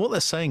 Because what they're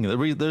saying,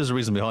 there's a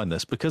reason behind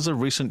this. Because of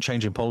recent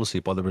change in policy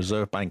by the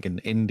Reserve Bank in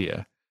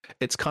India,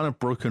 it's kind of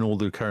broken all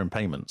the recurring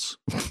payments,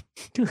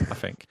 I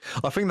think.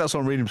 I think that's what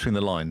I'm reading between the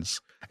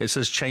lines. It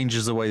says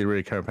changes the way the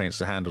recurring payments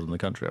are handled in the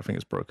country. I think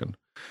it's broken.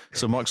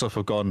 So Microsoft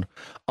have gone,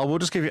 oh, we'll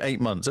just give you 8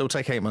 months. It'll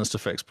take 8 months to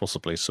fix,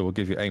 possibly. So we'll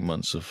give you 8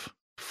 months of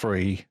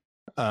free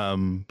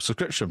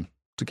subscription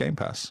to Game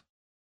Pass.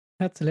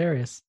 That's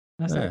hilarious.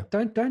 Yeah.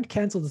 Don't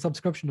cancel the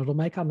subscription. It'll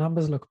make our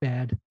numbers look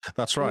bad.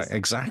 That's right.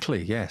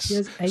 Exactly. Yes.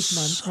 Here's 8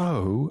 months.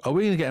 So are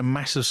we going to get a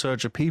massive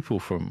surge of people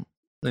from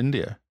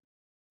India?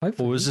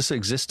 Hopefully. Or is this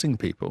existing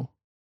people?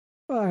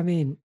 Well, I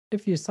mean,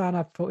 if you sign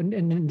up for in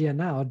India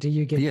now, do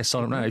you get... Yeah,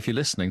 sign up now. If you're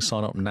listening,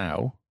 sign up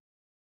now.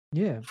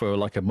 Yeah. For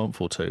like a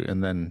month or 2,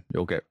 and then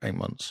you'll get 8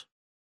 months.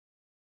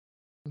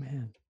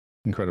 Man.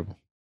 Incredible.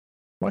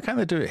 Why can't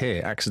they do it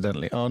here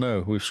accidentally? Oh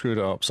no, we've screwed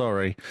it up.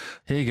 Sorry.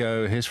 Here you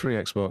go. Here's free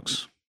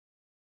Xbox.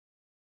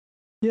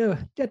 Yeah,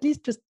 at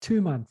least just 2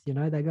 months, you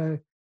know, they go,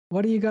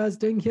 what are you guys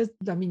doing?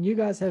 You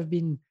guys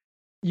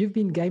you've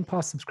been Game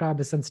Pass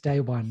subscribers since day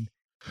one.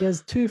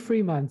 There's 2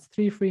 free months,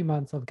 3 free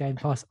months of Game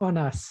Pass on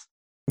us.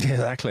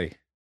 Exactly.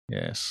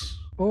 Yes.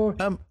 Or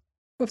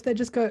if they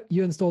just go,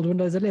 you installed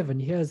Windows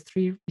 11, here's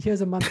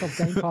a month of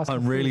Game Pass.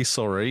 I'm really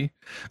sorry.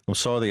 I'm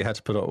sorry that you had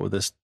to put up with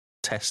this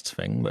test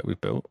thing that we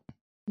built.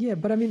 Yeah,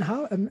 but I mean,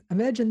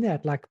 imagine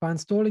that, like by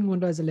installing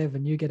Windows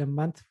 11, you get a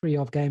month free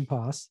of Game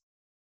Pass.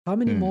 How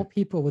many more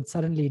people would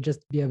suddenly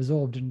just be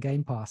absorbed in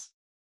Game Pass?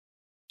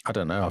 I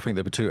don't know. I think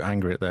they'd be too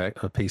angry at their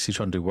PC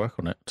trying to do work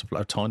on it to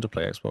have time to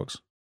play Xbox.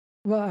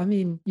 Well, I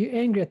mean, you're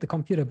angry at the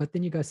computer, but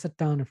then you go sit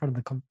down in front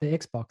of the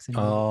Xbox. And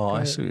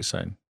I see what you're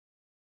saying.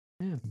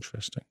 Yeah.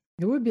 Interesting.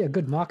 It would be a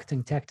good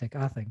marketing tactic,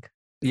 I think.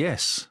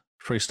 Yes.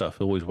 Free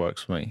stuff always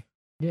works for me.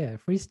 Yeah,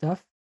 free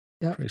stuff.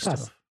 Yeah, free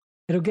plus, stuff.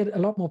 It'll get a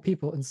lot more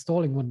people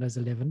installing Windows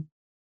 11.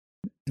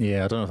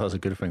 Yeah, I don't know if that's a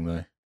good thing,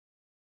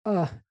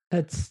 though.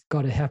 It's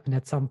got to happen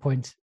at some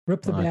point.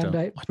 Rip the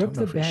Band-Aid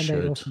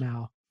off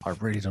now. I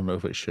really don't know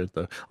if it should,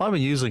 though. I've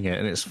been using it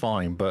and it's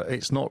fine, but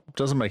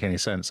doesn't make any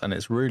sense and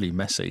it's really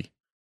messy.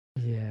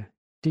 Yeah.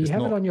 Do you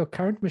have it on your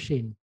current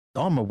machine?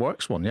 Oh, my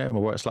works one, yeah, my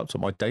works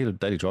laptop, my daily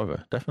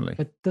driver, definitely.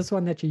 But this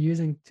one that you're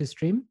using to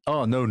stream?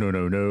 Oh, no,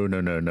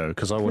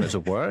 because I want it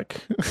to work.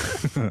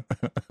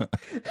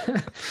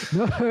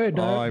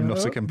 No, I'm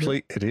not a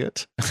complete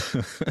idiot.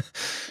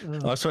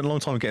 I've spent a long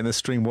time getting this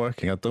stream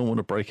working. I don't want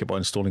to break it by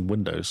installing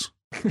Windows.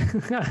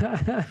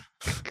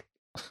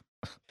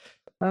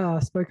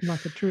 Spoken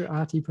like a true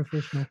IT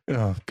professional.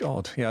 Oh,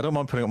 God. Yeah, I don't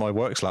mind putting up my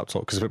works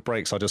laptop because if it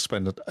breaks, I just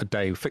spend a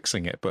day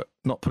fixing it, but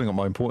not putting up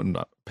my important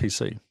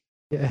PC.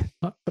 Yeah,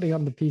 not putting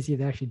on the PC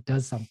that actually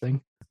does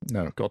something.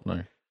 No, God,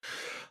 no.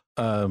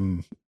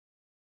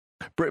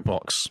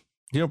 BritBox.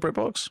 You know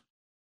BritBox?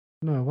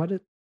 No,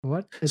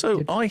 what?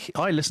 So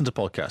I listen to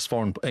podcasts,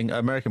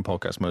 American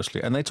podcasts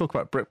mostly, and they talk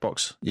about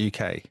BritBox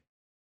UK,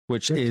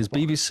 which is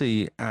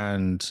BBC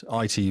and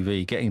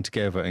ITV getting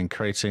together and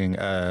creating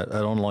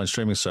an online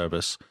streaming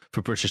service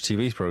for British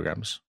TV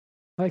programs.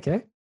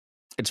 Okay.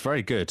 It's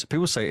very good.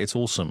 People say it's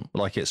awesome,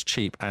 like it's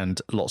cheap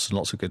and lots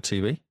of good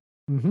TV.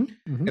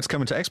 It's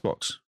coming to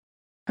Xbox.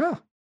 Oh,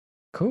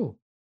 cool.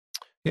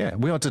 Yeah,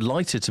 we are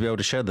delighted to be able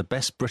to share the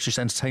best British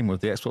entertainment with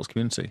the Xbox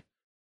community.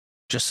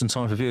 Just in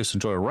time for viewers to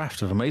enjoy a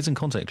raft of amazing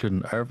content,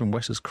 including Irving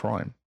West's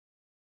Crime.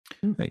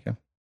 There you go.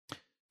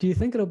 Do you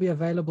think it'll be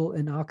available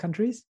in our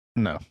countries?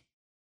 No.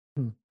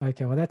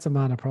 Okay, well, that's a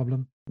minor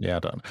problem. Yeah,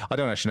 I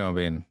don't actually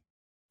know.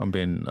 I'm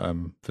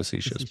being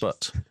facetious,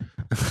 but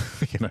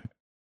you know,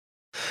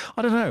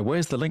 I don't know.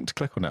 Where's the link to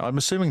click on it? I'm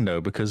assuming no,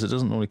 because it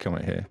doesn't normally come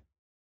out here.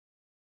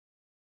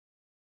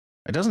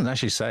 It doesn't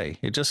actually say.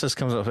 It just says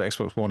comes out for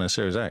Xbox One and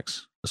Series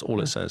X. That's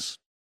all it says.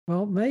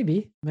 Well,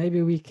 maybe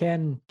we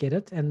can get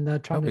it and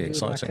try to do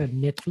exciting. Like a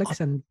Netflix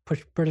and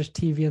push British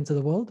TV into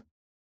the world.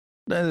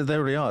 They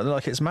already are.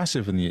 Like it's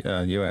massive in the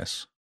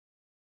US.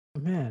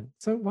 Man,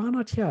 so why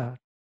not here?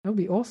 That would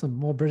be awesome.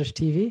 More British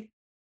TV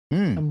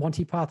and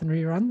Monty Python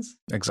reruns.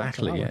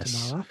 Exactly.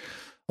 Yes.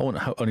 I want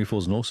Only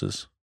Fools and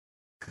Horses.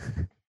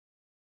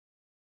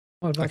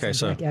 What about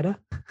Blackadder?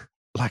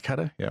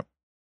 Blackadder. Yeah.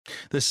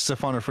 This is the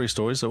final 3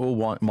 stories. They're all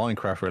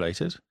Minecraft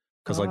related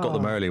because I got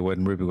them earlier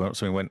when Ruby went up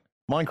to me and went,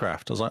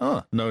 Minecraft. I was like,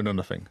 no,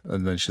 nothing.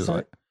 And then she's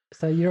like...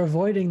 So you're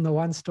avoiding the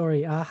one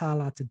story I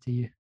highlighted to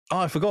you. Oh,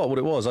 I forgot what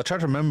it was. I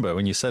tried to remember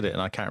when you said it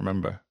and I can't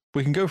remember.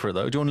 We can go for it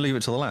though. Do you want to leave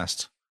it to the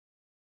last?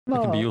 It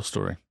can be your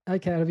story.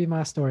 Okay, it'll be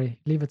my story.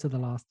 Leave it to the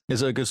last.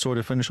 Is it a good story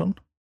to finish on?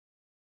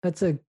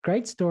 It's a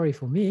great story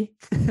for me.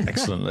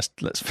 Excellent.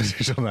 Let's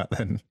finish on that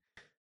then.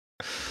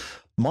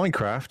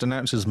 Minecraft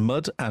announces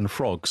mud and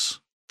frogs.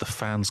 The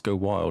fans go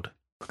wild,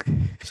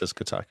 says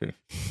Kotaku.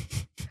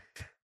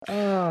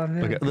 Oh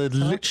man, Look, they're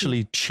Kotaku.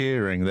 literally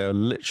cheering.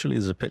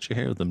 There's a picture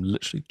here of them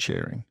literally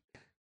cheering.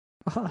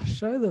 Oh,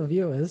 show the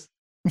viewers.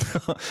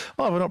 Oh,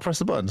 I've not pressed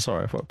the button.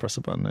 Sorry, I thought I pressed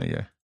the button. There you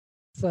go.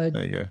 So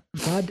There you go.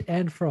 mud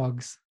and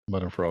frogs.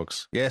 Mud and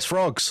frogs. Yes,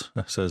 frogs,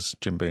 says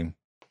Jim Beam.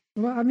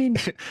 Well, I mean,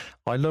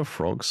 I love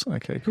frogs.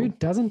 Okay, who cool.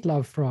 doesn't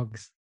love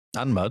frogs?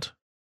 And mud.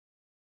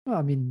 Well,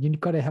 I mean, you've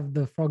got to have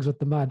the frogs with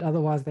the mud,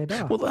 otherwise they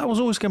die. Well, that was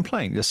always a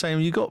complaint. They're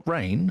saying you got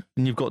rain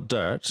and you've got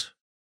dirt,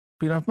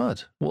 but you don't have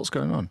mud. What's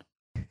going on?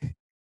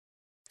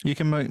 You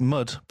can make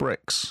mud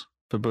bricks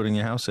for building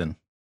your house in.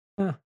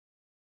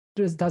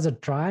 Does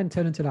it dry and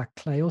turn into like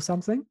clay or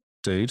something?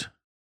 Dude,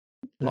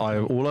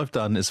 all I've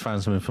done is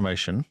found some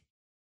information.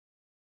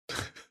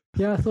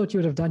 Yeah, I thought you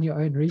would have done your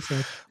own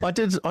research. I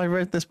did. I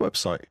read this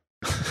website.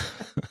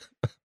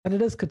 And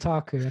it is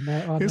Kotaku, and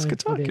they are It's known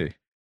for Kotaku.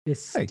 their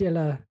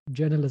stellar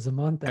journalism,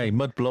 aren't they? Hey,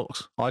 mud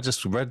blocks. I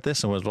just read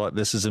this and was like,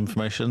 this is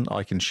information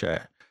I can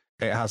share.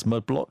 It has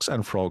mud blocks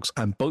and frogs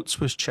and boats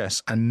with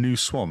chests and new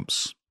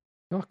swamps.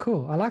 Oh,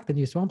 cool. I like the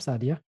new swamps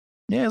idea.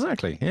 Yeah,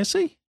 exactly. Yeah,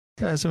 see?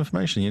 There's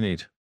information you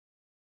need.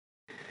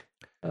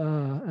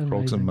 Frogs and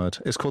Amazing. mud.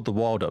 It's called the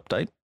Wild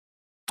Update.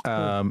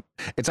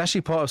 It's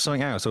actually part of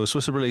something else. So we're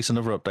supposed to release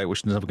another update, which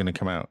is never going to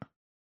come out.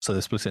 So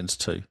they split it into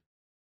two.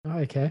 Oh,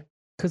 okay.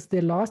 Because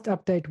their last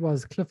update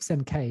was Cliffs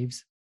and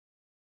Caves.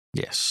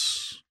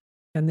 Yes.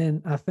 And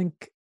then I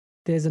think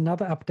there's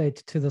another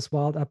update to this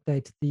wild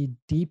update, the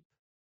deep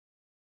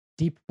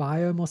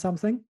biome or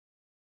something.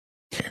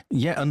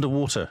 Yeah,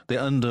 underwater.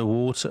 The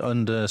underwater,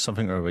 under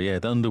something or other. Yeah,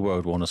 the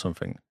underworld one or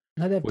something.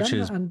 No, they've Which done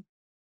is- the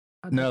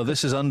No,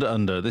 this is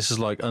under. This is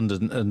like under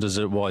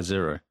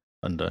Y0.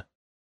 Under.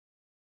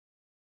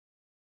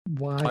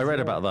 why I read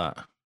about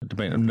that. It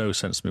made no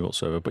sense to me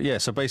whatsoever. But yeah,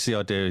 so basically the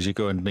idea is you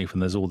go underneath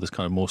and there's all this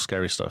kind of more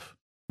scary stuff.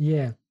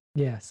 Yeah.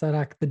 So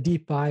like the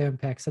deep biome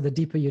pack. So the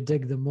deeper you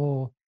dig, the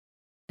more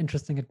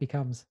interesting it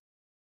becomes.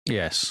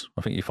 Yes.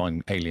 I think you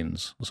find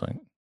aliens or something.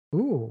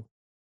 Ooh.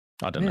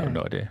 I don't know. Yeah.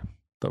 No idea.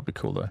 That would be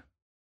cool though.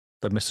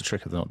 They've missed a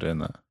trick if they're not doing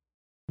that.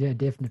 Yeah,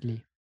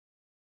 definitely.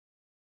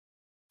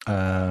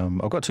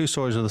 I've got two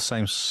stories with the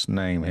same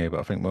name here,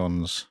 but I think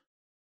one's.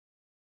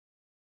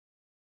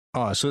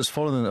 Oh, so it's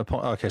following.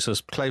 Okay, so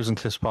it's Claves and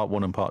Cliffs Part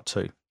 1 and Part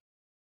 2.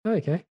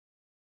 Okay.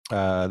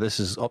 This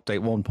is update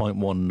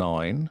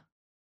 1.19.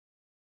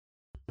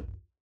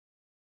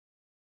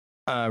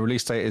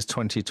 Release date is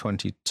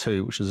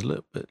 2022, which is a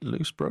little bit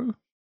loose, bro.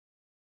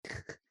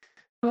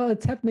 Well,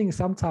 it's happening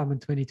sometime in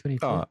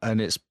 2022.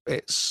 And it's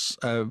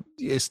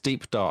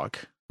Deep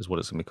Dark is what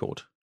it's going to be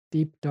called.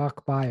 Deep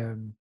dark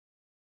biome.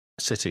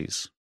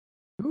 Cities.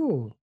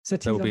 Ooh.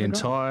 Cities There will be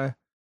underground. entire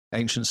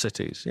ancient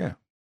cities. Yeah.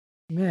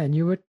 Man,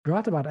 you were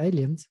right about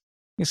aliens.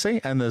 You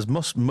see, and there's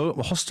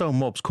hostile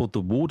mobs called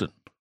the Warden.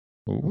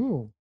 Ooh.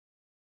 Ooh.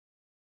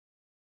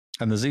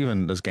 And there's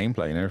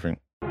gameplay and everything.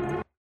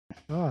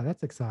 Oh,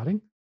 that's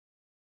exciting.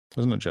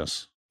 Isn't it,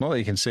 Jess? Not that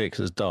you can see it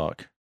because it's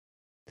dark.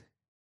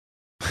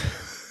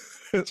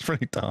 It's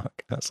pretty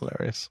dark. That's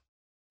hilarious.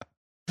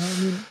 I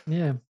mean,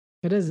 yeah,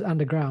 it is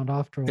underground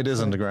after all. It is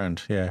so-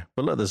 underground, yeah.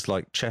 But look, there's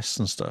like chests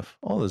and stuff.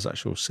 Oh, there's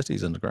actual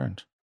cities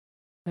underground.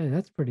 Hey,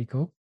 that's pretty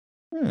cool.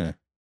 Yeah.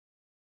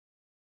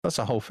 That's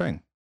a whole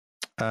thing.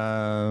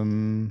 Yeah,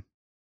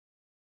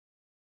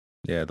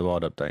 the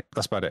wild update.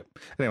 That's about it.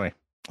 Anyway,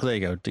 there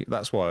you go.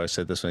 That's why I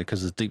said this one,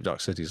 because the deep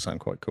dark cities sound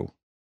quite cool.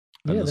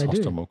 And Yeah, there's they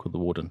hostile do. mob called the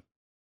Warden.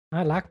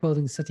 I like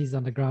building cities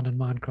underground in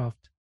Minecraft.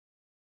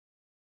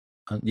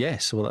 And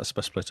yes, well, that's the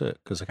best way to do it,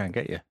 because I can't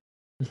get you.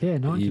 Yeah, no,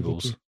 The I can get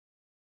evils. you.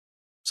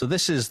 So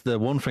this is the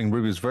one thing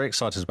Ruby was very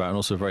excited about and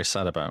also very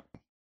sad about.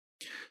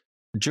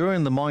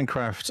 During the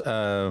Minecraft,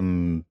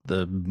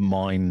 the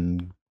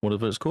mine,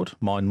 whatever it's called,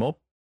 mine mob,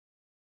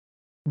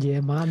 Yeah,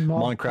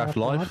 Minecraft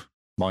Live,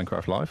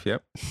 Minecraft Live,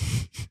 yep.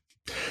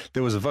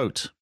 There was a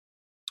vote.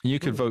 You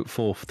could vote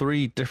for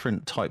 3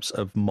 different types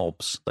of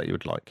mobs that you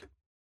would like.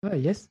 Oh,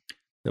 yes.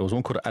 There was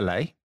one called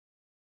LA.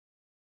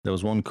 There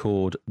was one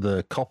called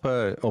the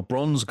Copper or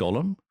Bronze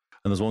Golem,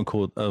 and there's one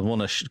called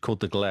called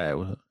the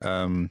Glare.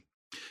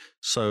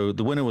 So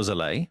the winner was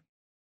LA.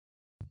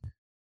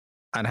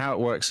 And how it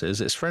works is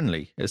it's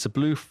friendly. It's a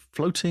blue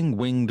floating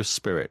winged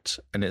spirit,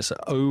 and it's an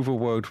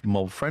overworld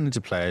mob friendly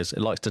to players. It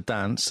likes to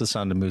dance to the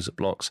sound of music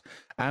blocks,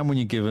 and when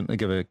you give it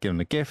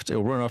a gift,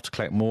 it'll run off to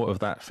collect more of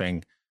that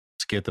thing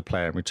to give the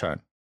player in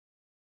return.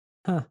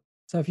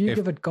 So if you If-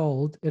 give it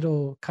gold,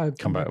 it'll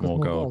Come back with more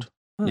gold.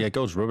 Huh. Yeah,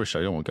 gold's rubbish though.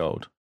 You don't want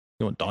gold.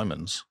 You want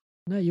diamonds.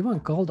 No, you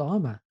want gold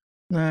armor.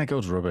 Nah,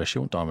 gold's rubbish.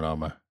 You want diamond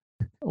armor.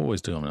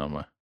 Always diamond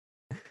armor.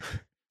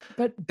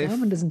 But If-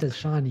 diamond isn't as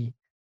shiny.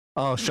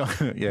 Oh,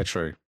 yeah,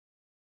 true.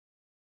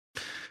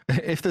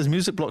 If there's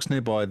music blocks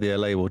nearby, the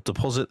LA will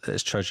deposit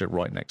its treasure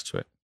right next to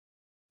it.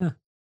 Huh.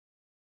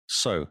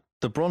 So,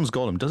 the bronze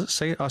golem, does it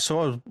say?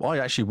 I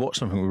actually watched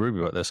something with Ruby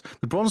about this.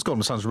 The bronze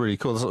golem sounds really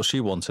cool. That's what she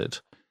wanted.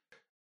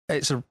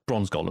 It's a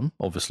bronze golem,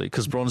 obviously,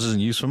 because bronze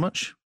isn't used for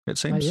much, it Oh,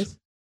 seems. yes.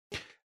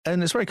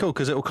 And it's very cool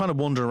because it will kind of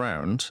wander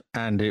around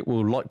and it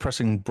will like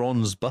pressing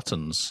bronze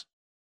buttons,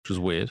 which is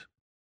weird.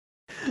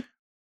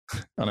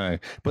 I know.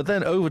 But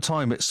then over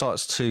time, it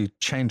starts to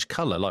change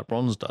color like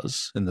bronze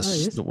does in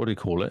this, yes. what do you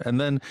call it?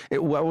 And then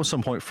it will at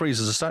some point freeze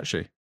as a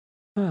statue.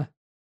 Huh.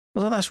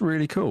 Well, that's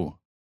really cool.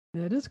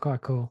 Yeah, it is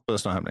quite cool. But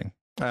that's not happening.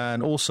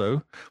 And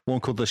also one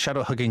called the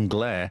shadow hugging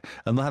glare.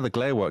 And how the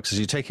glare works is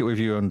you take it with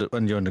you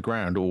when you're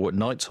underground or at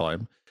night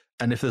time.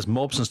 And if there's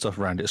mobs and stuff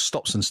around, it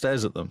stops and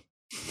stares at them.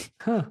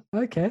 Huh.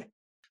 Okay.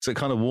 So it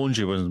kind of warns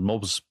you when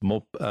mob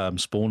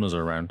spawners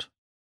are around.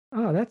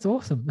 Oh, that's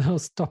awesome. I'll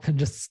stop and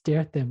just stare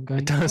at them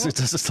going, It does. "Oh." It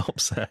does stop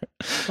there.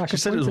 Like She a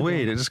said it was pointer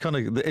weird. dog. It just kind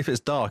of, if it's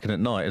dark and at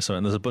night or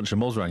something, there's a bunch of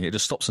mobs around you, it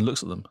just stops and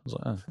looks at them. I was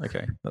like, oh,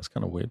 okay, that's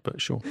kind of weird, but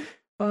sure.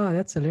 Oh,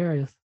 that's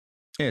hilarious.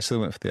 Yeah, so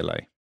they went for the LA.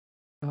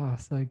 Oh,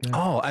 so good.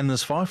 Oh, and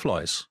there's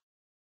fireflies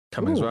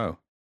coming as Ooh. well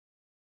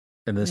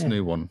in this Yeah.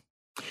 new one.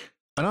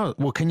 I know.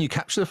 Well, can you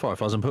capture the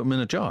fireflies and put them in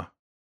a jar?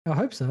 I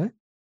hope so.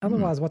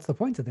 Otherwise, what's the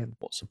point of them?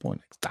 What's the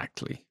point?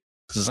 Exactly.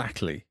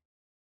 Exactly.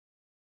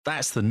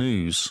 That's the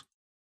news.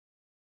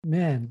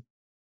 Man,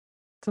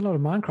 it's a lot of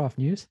Minecraft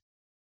news.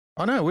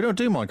 I know. We don't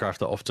do Minecraft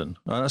that often.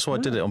 That's why I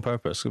did No. it on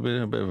purpose. It'll be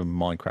a bit of a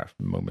Minecraft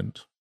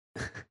moment.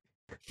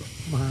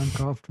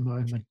 Minecraft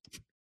moment.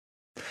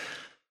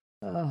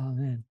 Oh,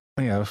 man.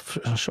 Yeah,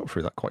 I shot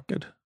through that quite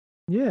good.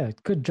 Yeah,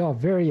 good job.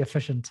 Very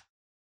efficient.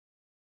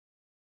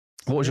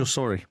 What was So, your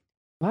story?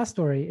 My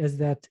story is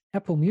that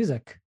Apple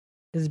Music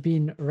has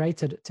been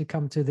rated to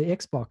come to the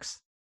Xbox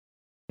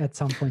at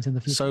some point in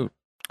the future.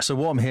 So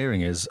what I'm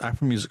hearing is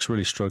Apple Music's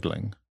really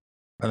struggling,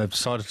 and they've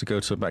decided to go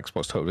to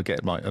Xbox Total to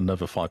get like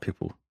another 5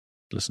 people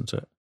to listen to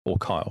it, or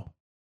Kyle.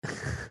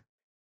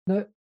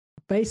 No,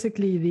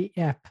 basically the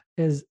app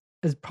is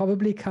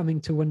probably coming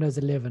to Windows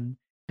 11,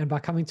 and by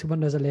coming to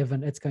Windows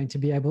 11, it's going to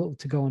be able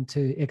to go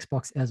onto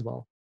Xbox as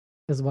well,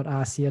 is what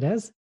I see it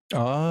as.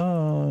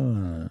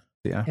 Ah,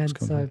 the app's And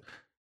coming. so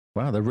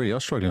Wow, they really are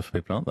struggling for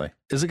people, aren't they?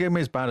 Is it going to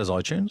be as bad as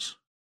iTunes,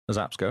 as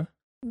apps go?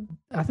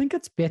 I think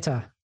it's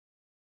better.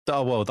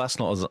 Oh well, that's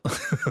not as.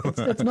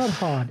 It's not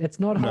hard.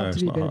 It's not No, hard it's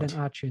to be not better hard.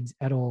 than iTunes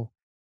at all.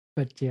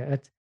 But yeah,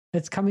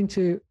 it's coming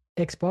to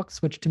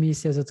Xbox, which to me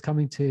says it's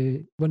coming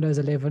to Windows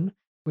 11,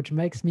 which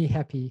makes me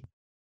happy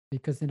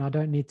because then I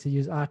don't need to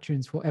use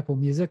iTunes for Apple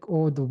Music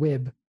or the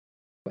web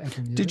for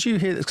Apple Music. Did you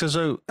hear? Because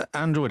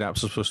Android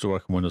apps are supposed to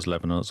work on Windows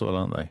 11 as well,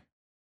 aren't they?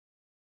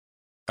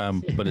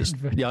 But it's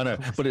I know,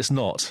 but it's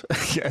not.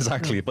 Yeah,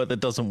 exactly, but it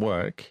doesn't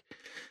work.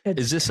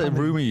 It's Is this coming.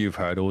 a rumor you've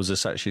heard, or is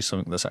this actually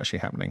something that's actually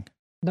happening?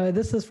 No,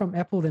 this is from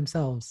Apple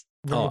themselves.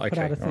 They Oh, put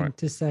okay, out a thing alright.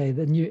 to say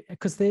the new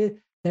because they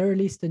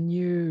released a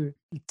new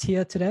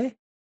tier today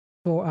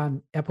for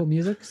Apple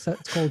Music. So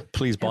it's called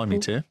Please buy me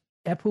Apple- too.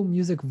 Apple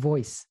Music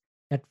Voice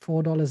at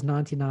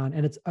 $4.99,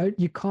 and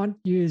you can't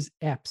use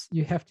apps.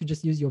 You have to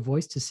just use your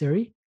voice to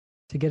Siri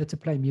to get it to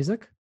play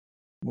music.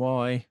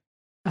 Why?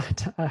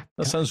 That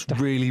That sounds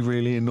really,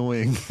 really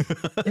annoying.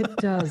 It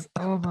does.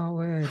 Oh my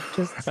word!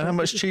 Just And how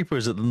much cheaper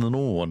is it than the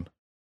normal one?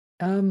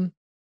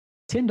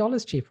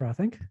 $10 cheaper, I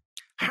think.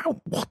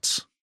 How? What?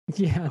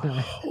 Yeah, I know.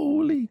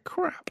 Holy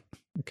crap!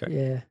 Okay,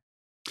 Yeah,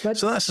 but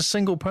so that's a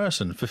single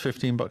person for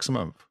 $15 a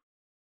month,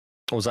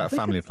 or is I that a think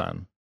family it's-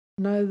 plan?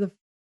 no,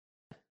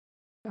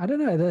 I don't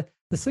know.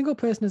 The single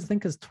person I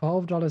think is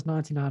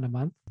 $12.99 a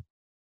month.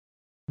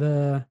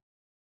 The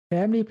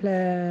family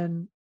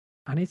plan,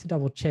 I need to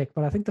double check,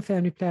 but I think the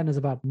family plan is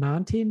about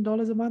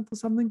 $19 a month or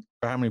something.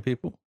 For how many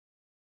people?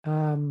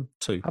 2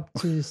 2.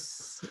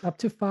 up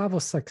to 5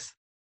 or 6.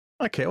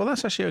 Okay, well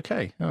that's actually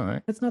okay. All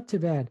right. It's not too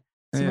bad.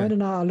 Yeah. Simone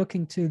and I are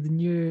looking to the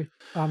new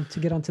to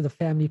get onto the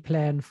family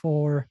plan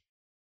for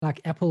like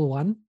Apple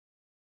One,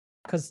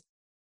 because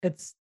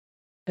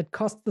it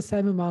costs the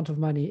same amount of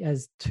money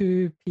as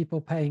 2 people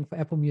paying for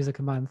Apple Music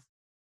a month,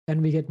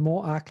 and we get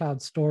more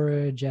iCloud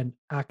storage and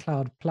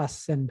iCloud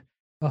Plus and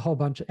a whole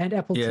bunch and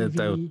Apple Yeah,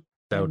 TV.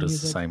 Dell and does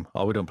the music. same.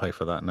 Oh, we don't pay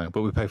for that, no,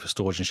 but we pay for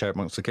storage and share it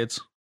amongst the kids.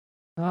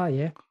 Oh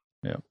yeah.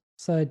 Yeah.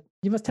 So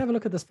you must have a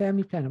look at this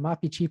family plan. It might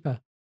be cheaper.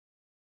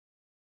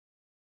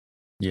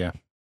 Yeah,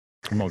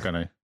 I'm not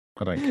gonna.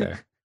 I don't care.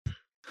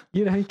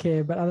 You don't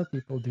care, but other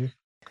people do.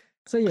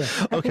 So yeah.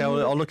 Apple Okay,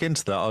 Music- I'll look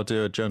into that. I'll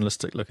do a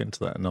journalistic look into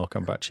that, and I'll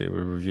come back to you with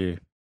a review.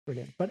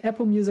 Brilliant. But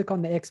Apple Music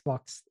on the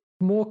Xbox,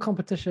 more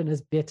competition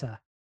is better.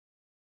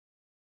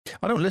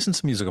 I don't listen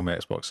to music on my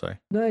Xbox, though.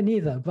 No,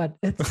 neither. But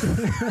it's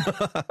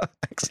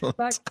Excellent.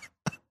 like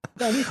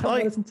the only time I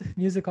Like, listen to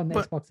music on the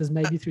but Xbox is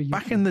maybe through YouTube.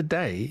 Back in the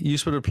day, you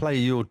used to play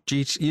your you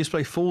used to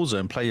play Forza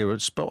and play your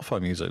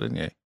Spotify music, didn't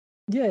you?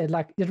 Yeah,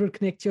 like it would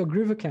connect to your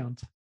Groove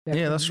account. back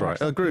Yeah, in that's right.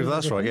 Microsoft Groove, and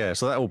that's right. everything. Yeah,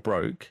 so that all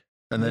broke,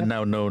 and then Yep.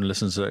 now no one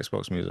listens to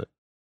Xbox music.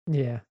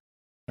 Yeah.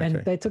 And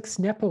Okay. they took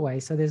Snap away,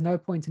 so there's no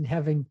point in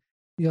having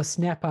your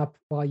Snap up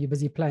while you're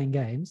busy playing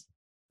games.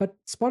 But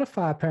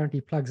Spotify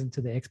apparently plugs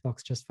into the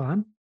Xbox just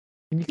fine.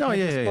 And you can Oh have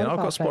yeah, your yeah, yeah. I've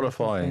got playlist while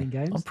playing Spotify.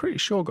 games. I'm pretty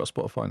sure I've got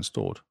Spotify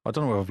installed. I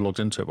don't know whether I've logged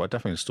into it, but I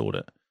definitely installed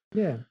it.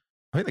 Yeah.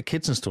 I think the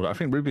kids installed it. I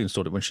think Ruby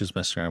installed it when she was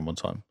messing around one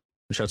time.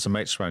 She had some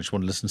mates around. She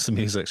wanted to listen to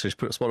music, so she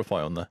put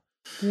Spotify on there.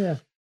 Yeah.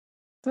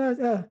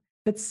 So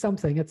it's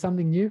something. It's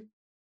something new.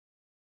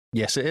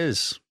 Yes, it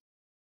is.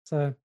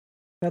 So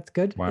that's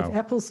good. Wow. If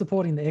Apple's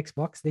supporting the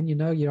Xbox, then you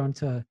know you're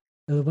onto a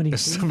winning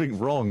There's team. something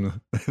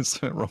wrong. There's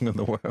something wrong in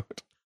the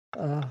world.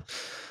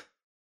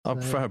 I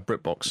prefer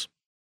BritBox.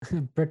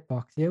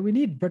 BritBox. Yeah, we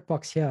need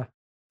BritBox here.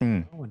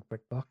 Mm. I want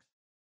BritBox.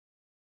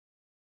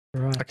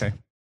 Right. Okay,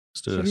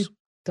 let's do Should this. we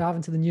dive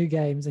into the new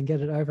games and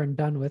get it over and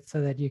done with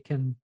so that you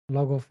can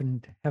log off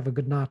and have a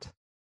good night?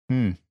 A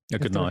good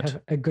Instead of night.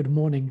 have a good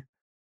morning.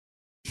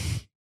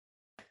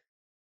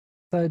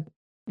 So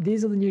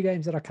these are the new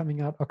games that are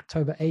coming out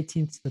October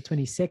 18th to the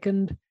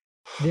 22nd.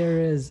 There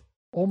is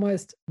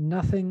almost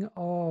nothing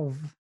of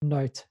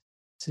note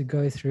to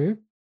go through.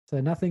 So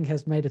nothing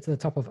has made it to the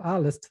top of our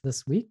list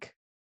this week.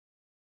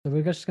 So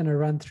we're just going to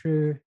run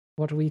through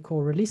what we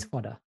call release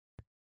fodder.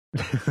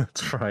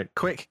 That's right.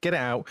 Quick, get it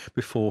out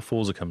before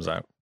Forza comes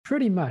out.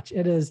 Pretty much.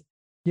 It is,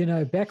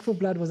 Back 4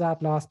 Blood was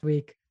out last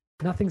week.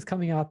 Nothing's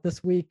coming out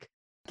this week.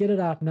 Get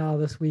it out now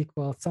this week.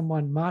 Well,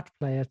 someone might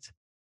play it.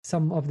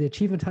 Some of the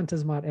achievement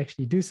hunters might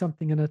actually do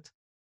something in it.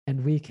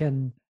 And we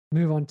can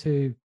move on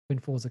to when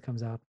Forza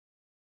comes out.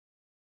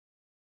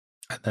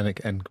 And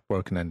then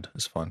Broken End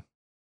is fine.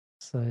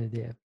 So,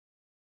 yeah.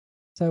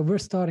 So we're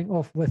starting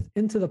off with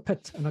Into the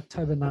Pit on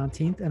October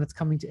 19th. And it's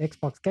coming to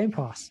Xbox Game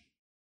Pass,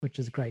 which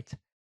is great.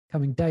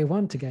 Coming day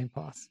one to Game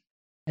Pass.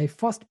 A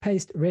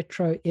fast-paced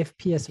retro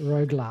FPS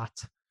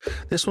roguelite.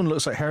 This one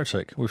looks like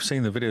Heretic. We've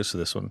seen the videos for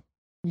this one.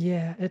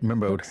 Yeah.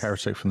 Remember old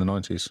Heretic from the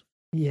 90s?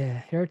 Yeah,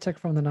 Heretic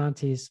from the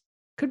 90s.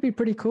 Could be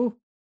pretty cool.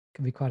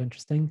 Could be quite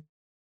interesting.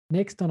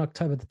 Next on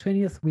October the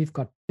 20th, we've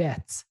got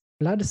Bats,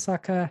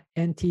 Bloodsucker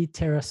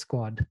Anti-Terror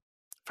Squad.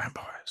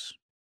 Vampires.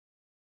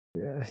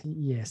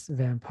 Yes,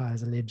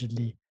 vampires,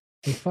 allegedly.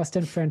 A fast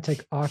and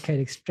frantic arcade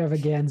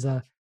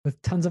extravaganza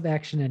with tons of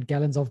action and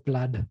gallons of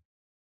blood.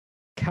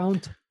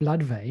 Count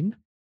Bloodvein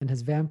and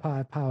his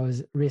vampire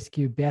powers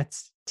rescue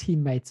Bat's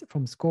teammates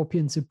from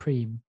Scorpion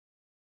Supreme.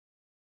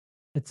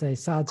 It's a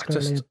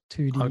side-scrolling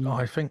 2D.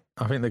 I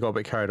think they got a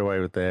bit carried away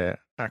with their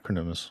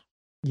acronyms.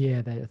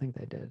 Yeah, I think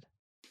they did.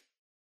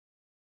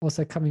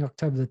 Also coming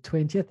October the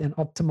 20th and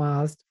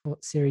optimized for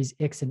Series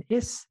X and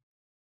S,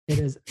 it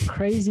is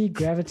Crazy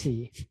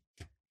Gravity,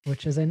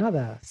 which is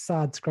another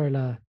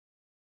side-scroller.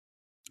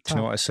 Do you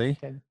know what I see?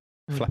 Game.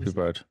 Flappy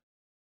Bird.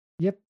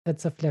 Yep,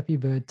 it's a Flappy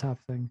Bird type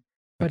thing.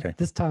 But Okay.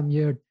 this time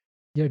you're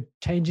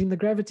changing the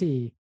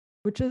gravity,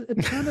 which is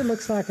it kind of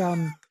looks like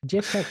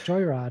Jetpack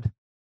Joyride.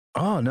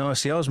 Oh, no, I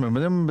see. I was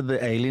remember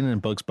the alien in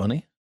Bugs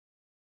Bunny?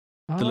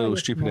 The little with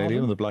stupid alien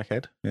Marvin. with the black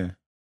head? Yeah.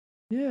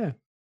 Yeah,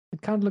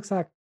 it kind of looks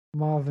like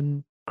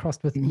Marvin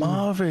crossed with Eve.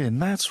 Marvin,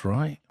 that's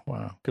right.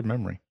 Wow, good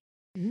memory.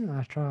 Yeah,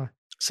 I try.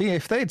 See,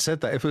 if they had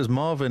said that, if it was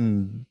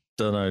Marvin,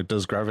 don't know,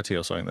 does gravity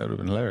or something, that would have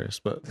been hilarious,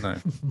 but no.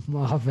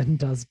 Marvin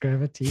does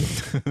gravity.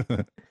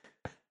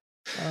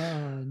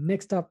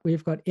 Next up,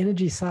 we've got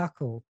Energy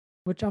Cycle,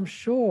 which I'm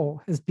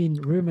sure has been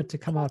rumored to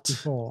come out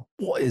before.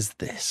 What is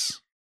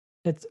this?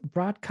 It's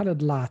bright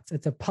colored lights.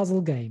 It's a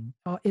puzzle game.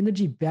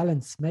 Energy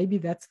Balance. Maybe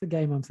that's the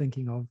game I'm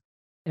thinking of.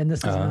 And this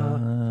is now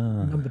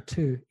number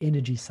 2,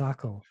 Energy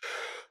Cycle.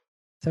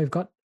 So we've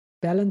got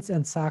Balance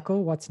and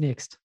Cycle. What's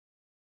next?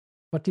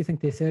 What do you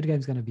think their third game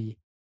is going to be?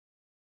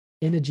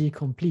 Energy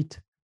Complete.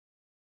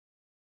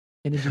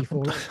 Energy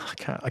Forward.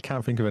 I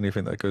can't think of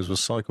anything that goes with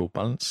cycle.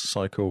 Balance,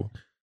 cycle,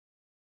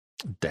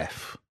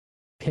 deaf.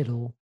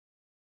 Pedal.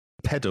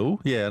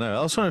 Pedal? Yeah, no,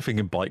 I was trying to think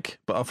of bike,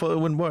 but I thought it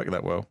wouldn't work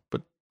that well.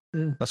 But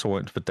that's all I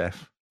went for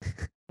deaf.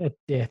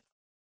 Death.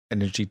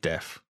 Energy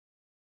deaf.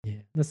 Yeah.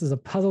 This is a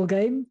puzzle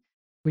game.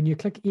 When you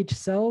click each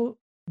cell,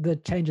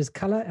 that changes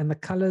color and the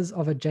colors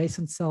of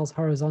adjacent cells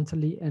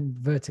horizontally and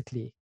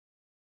vertically.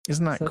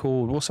 Isn't that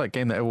called, what's that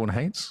game that everyone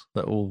hates?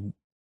 That all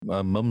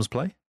mums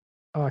play?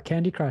 Oh,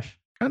 Candy Crush.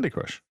 Candy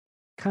Crush.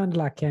 Kind of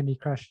like Candy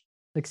Crush,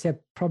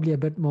 except probably a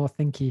bit more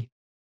thinky.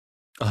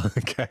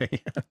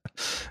 Okay.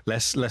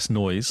 less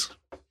noise.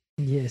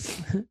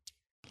 Yes.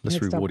 Less Next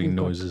up, rewarding we've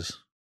got- noises.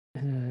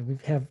 We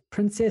have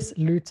Princess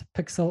Loot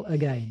Pixel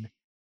Again.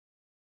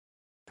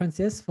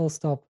 Princess full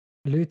stop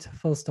Loot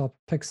full stop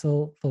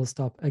Pixel full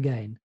stop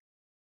Again.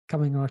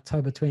 Coming on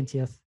October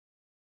 20th.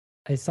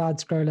 A side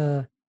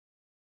scroller.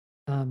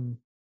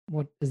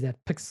 What is that?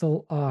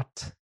 Pixel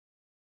art.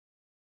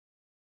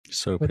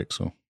 So With-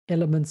 pixel.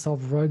 Elements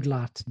of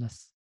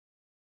rogueliteness.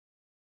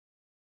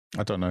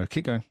 I don't know.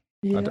 Keep going.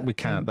 Yeah, We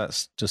can't.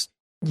 That's just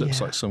looks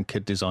yeah. like some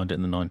kid designed it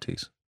in the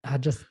 90s. I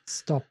just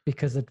stopped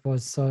because it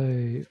was so.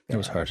 It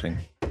was hurting.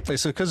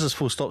 It's because there's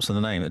full stops in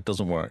the name. It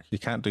doesn't work. You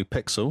can't do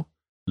pixel,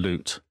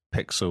 loot,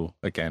 pixel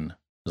again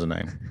as a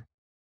name.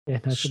 Yeah,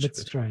 no, it's a bit Stupid.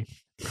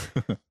 strange.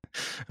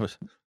 It was-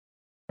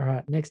 All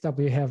right, next up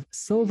we have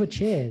Silver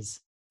Chairs.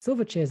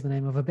 Silver Chairs is the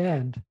name of a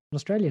band, an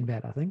Australian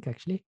band, I think,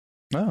 actually.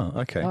 oh,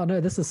 okay. Oh, no,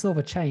 this is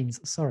Silver Chains.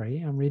 Sorry,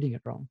 I'm reading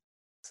it wrong.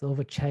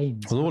 Silver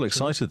Chains. I was all not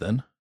excited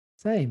then.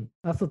 Same.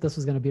 I thought this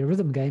was going to be a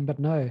rhythm game, but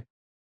no.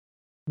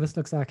 This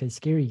looks like a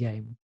scary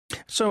game.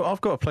 So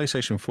I've got a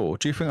PlayStation 4.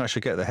 Do you think I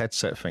should get the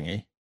headset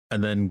thingy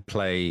and then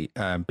play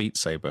Beat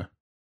Saber?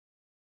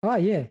 Oh,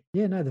 yeah.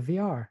 Yeah, no, the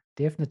VR.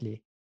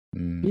 Definitely.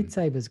 Mm, Beat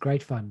Saber is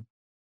great fun.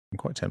 I'm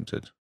quite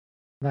tempted.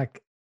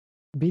 Like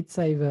Beat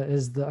Saber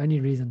is the only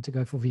reason to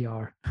go for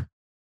VR.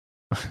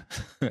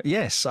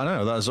 Yes, I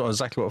know. That's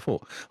exactly what I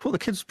thought. I thought the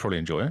kids would probably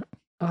enjoy it.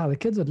 Oh, the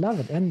kids would love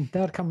it, and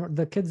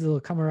the kids will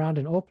come around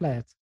and all play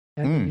it,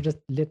 and then you just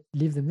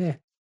leave them there.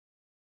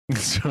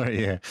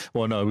 Sorry, yeah.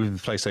 Well, no, with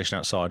the PlayStation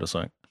outside or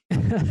something.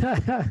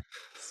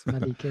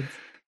 Smelly kids.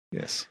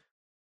 Yes.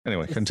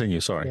 Anyway, continue.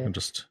 Sorry, yeah. I'm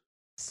just.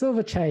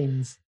 Silver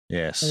Chains.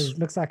 Yes. It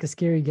looks like a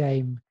scary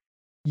game.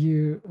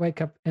 You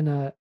wake up in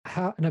an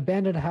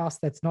abandoned house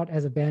that's not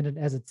as abandoned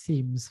as it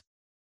seems.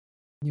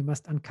 You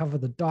must uncover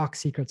the dark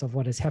secrets of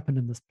what has happened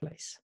in this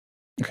place.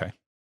 Okay.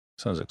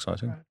 Sounds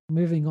exciting. Right.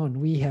 Moving on,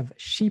 we have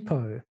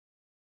Sheepo,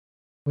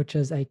 which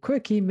is a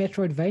quirky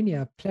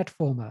Metroidvania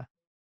platformer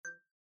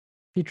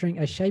featuring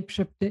a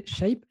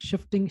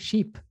shape-shifting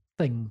sheep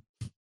thing.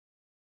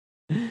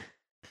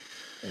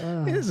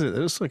 Is it? It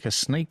looks like a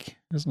snake,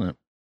 isn't it?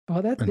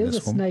 Well, there's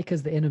a snake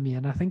as the enemy,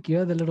 and I think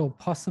you're the little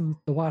possum,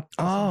 the white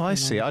possum. Oh, I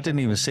see. I didn't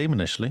even see him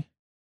initially.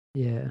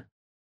 Yeah.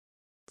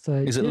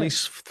 So he's at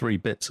least 3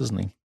 bits, isn't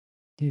he?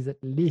 He's at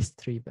least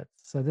 3 bits.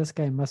 So this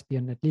game must be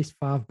on at least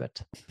 5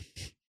 bit.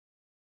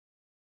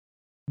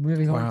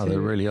 Moving on. Wow, they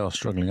really are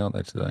struggling, aren't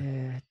they, today?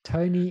 Yeah,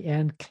 Tony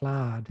and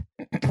Clyde,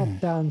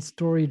 top-down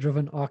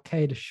story-driven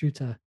arcade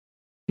shooter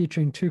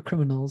featuring 2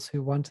 criminals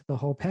who want the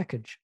whole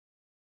package.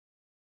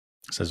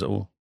 Says it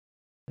all.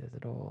 Says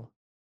it all.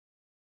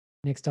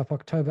 Next up,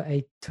 October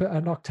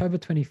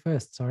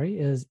 21st,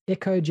 is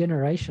Echo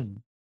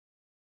Generation,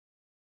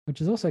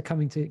 which is also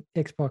coming to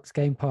Xbox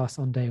Game Pass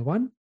on day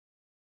 1.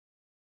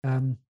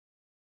 I'm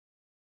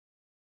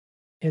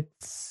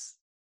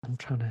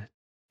trying to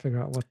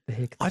figure out what the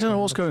heck. I don't know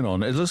what's going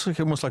on. It looks like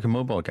almost like a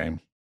mobile game,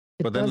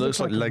 but then it looks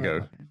like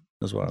Lego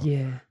as well.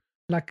 Yeah,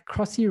 like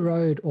Crossy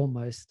Road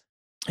almost.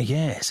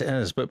 Yes, it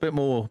is, but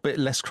a bit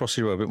less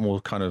Crossy Road, a bit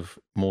more kind of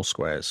more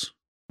squares.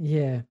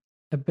 Yeah,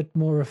 a bit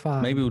more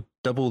refined. Maybe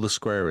double the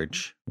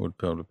squareage would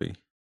probably be.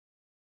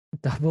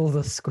 Double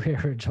the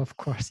squareage of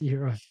Crossy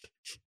Road.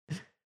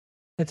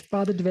 It's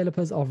by the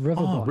developers of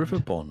Riverbond. Oh,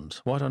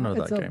 Riverbond. Why don't I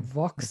know that game?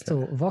 It's a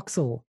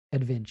voxel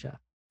adventure.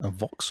 A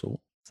voxel?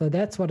 So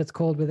that's what it's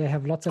called, where they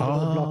have lots of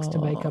little blocks to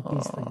make up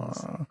these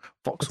things.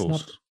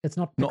 Voxels. It's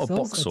not pixels, a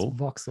voxel.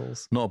 It's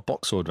voxels. Not a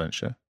voxel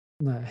adventure.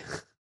 No.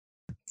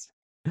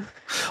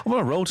 I'm on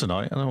a roll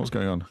tonight. I don't know what's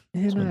going on.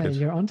 Yeah, no,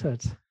 you're onto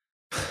it.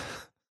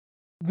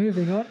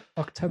 Moving on,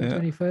 October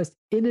 21st,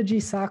 Energy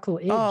Cycle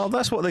Edge. Oh,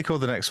 that's what they call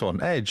the next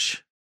one,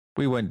 Edge.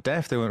 We went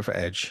deaf, they went for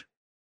Edge.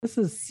 This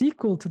is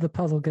sequel to the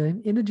puzzle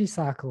game, Energy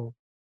Cycle.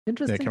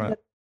 Interesting that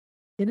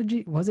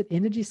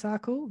Energy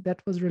Cycle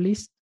that was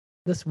released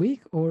this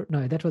week? Or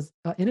no, that was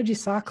Energy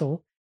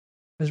Cycle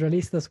was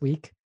released this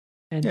week.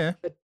 And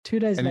 2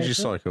 days later. Energy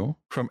Cycle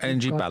from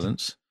Energy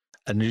Balance,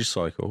 Energy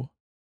Cycle.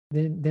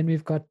 Then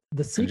we've got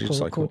the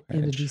sequel called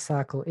Energy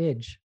Cycle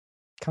Edge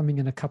coming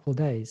in a couple of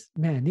days.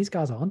 Man, these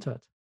guys are onto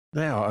it.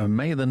 They are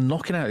amazing. They're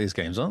knocking out these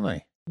games, aren't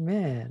they?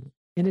 Man,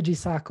 Energy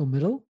Cycle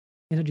Middle,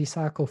 Energy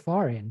Cycle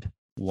Far End.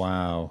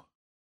 Wow.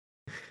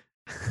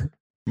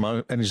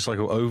 Energy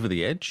Cycle Over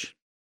the Edge.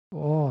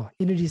 Oh,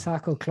 Energy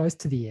Cycle Close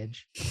to the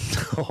Edge.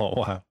 Oh,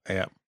 wow.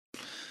 Yeah.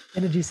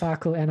 Energy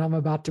Cycle and I'm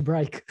about to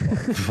break.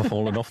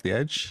 Falling off the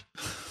edge.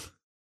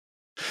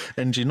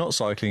 Energy not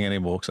cycling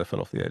anymore because I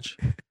fell off the edge.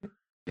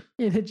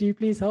 Energy,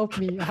 please help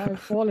me. I've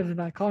fallen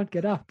and I can't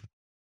get up.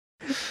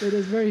 It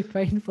is very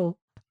painful.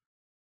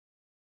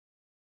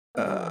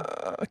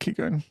 Keep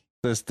going.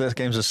 There's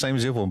games the same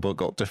as the other one, but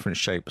got different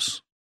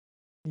shapes.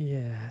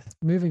 Yeah.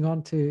 Moving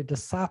on to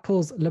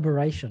Disciples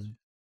Liberation.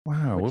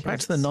 Wow, we're back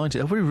to the 90s.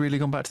 Have we really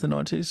gone back to the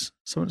 90s?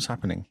 Something's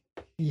happening.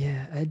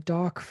 Yeah, a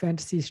dark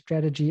fantasy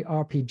strategy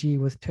RPG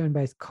with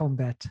turn-based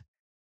combat.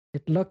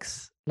 It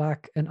looks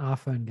like an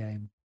iPhone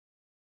game.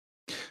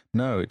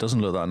 No, it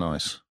doesn't look that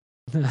nice.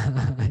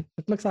 It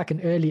looks like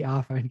an early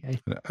iPhone game.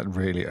 A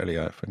really early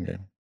iPhone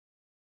game.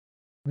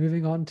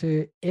 Moving on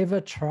to Ever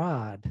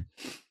Tried,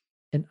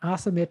 an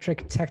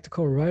isometric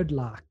tactical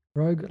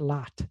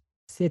roguelite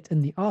set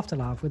in the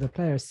afterlife where the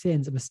player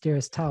ascends a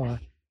mysterious tower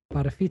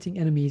by defeating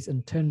enemies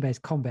in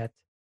turn-based combat.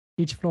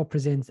 Each floor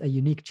presents a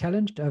unique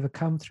challenge to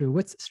overcome through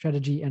wits,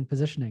 strategy, and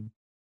positioning.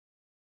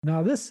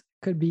 Now, this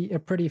could be a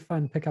pretty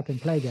fun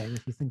pick-up-and-play game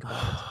if you think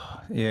about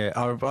it. Yeah,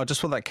 I just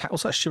thought that...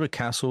 What's that Shiver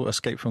Castle?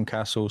 Escape from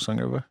Castle,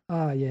 something over?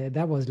 Oh, yeah,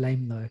 that was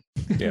lame, though.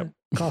 Yeah.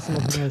 Castle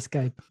of No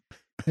Escape.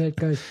 There it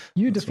goes.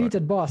 You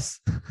defeated boss.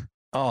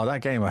 Oh,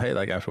 that game. I hate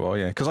that game for a while,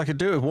 yeah. Because I could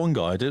do it with one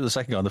guy. I did it with the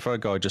second guy, and the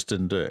third guy just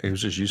didn't do it. He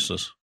was just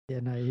useless. Yeah,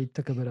 no, he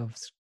took a bit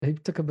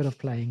of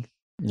playing.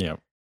 Yeah.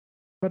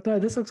 But no,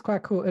 this looks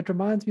quite cool. It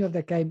reminds me of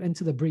that game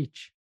Into the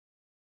Breach.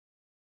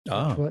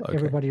 Okay.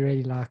 Everybody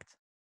really liked.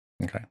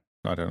 Okay.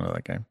 I don't know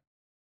that game.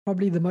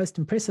 Probably the most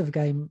impressive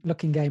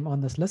looking game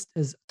on this list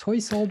is Toy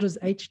Soldiers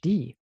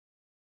HD.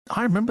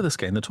 I remember this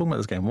game. They're talking about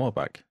this game a while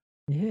back.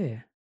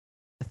 Yeah.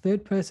 A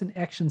third-person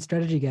action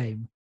strategy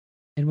game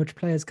in which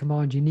players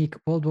command unique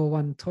World War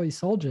I toy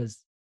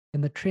soldiers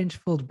in the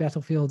trench-filled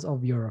battlefields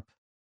of Europe.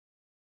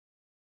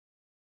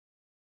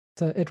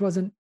 So it was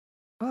an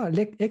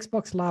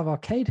Xbox Live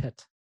Arcade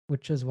hit,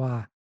 which is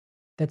why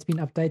that's been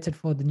updated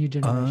for the new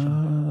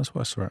generation. That's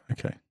why I saw it.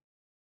 Okay.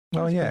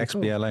 Oh, That's yeah, pretty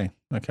cool. XBLA.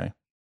 Okay.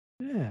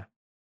 Yeah.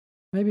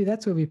 Maybe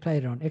that's where we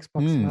played it on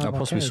Xbox Live I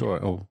possibly Arcade. saw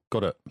it or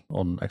got it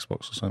on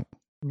Xbox or something.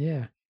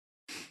 Yeah.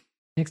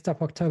 Next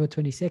up, October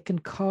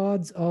 22nd,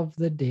 Cards of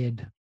the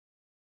Dead.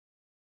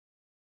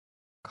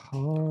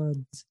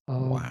 Cards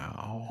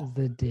of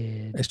the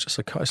Dead. It's just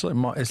it's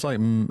like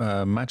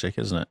Magic,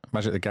 isn't it?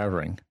 Magic the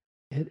Gathering.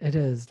 It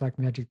is like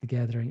Magic the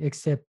Gathering,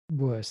 except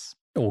worse.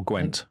 Or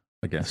Gwent,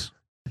 I guess.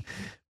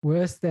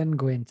 Worse than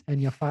Gwent,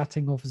 and you're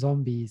fighting off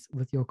zombies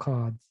with your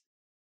cards.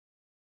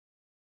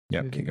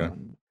 Yeah, keep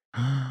going.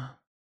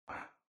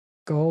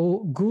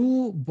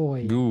 Ghoul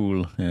Boy.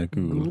 Ghoul, yeah,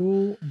 Ghoul.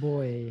 Ghoul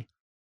Boy.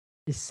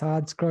 Is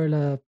side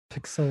scroller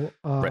pixel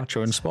art.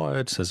 Retro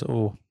inspired, says it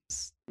all.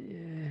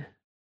 Yeah.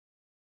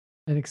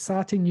 An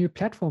exciting new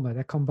platformer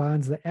that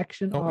combines the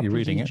action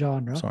RPG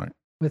genre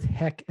with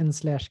hack and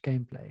slash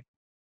gameplay.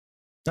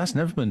 That's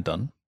never been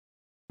done.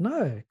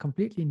 No,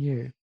 completely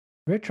new.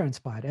 Retro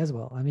inspired as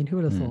well. I mean, who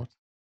would have thought?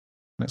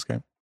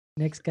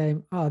 Next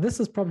game. Oh, this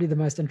is probably the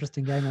most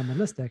interesting game on the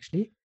list,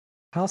 actually.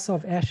 House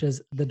of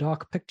Ashes, The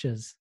Dark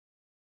Pictures.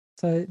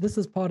 So this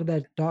is part of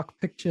that Dark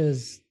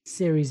Pictures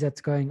series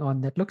that's going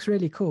on that looks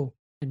really cool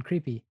and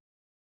creepy.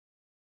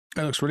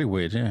 It looks really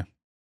weird, yeah.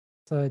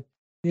 So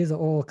these are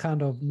all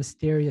kind of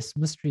mysterious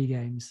mystery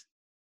games.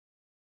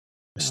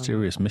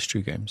 Mysterious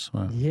mystery games.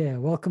 Wow. Yeah,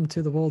 welcome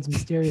to the world's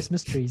mysterious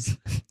mysteries.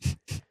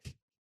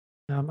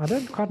 I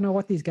don't quite know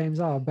what these games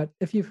are, but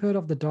if you've heard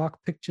of the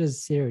Dark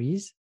Pictures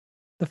series,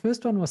 the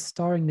first one was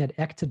starring that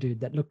actor dude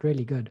that looked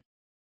really good.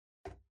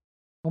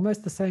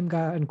 Almost the same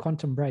guy in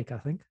Quantum Break, I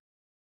think.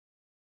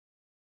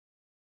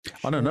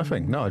 I know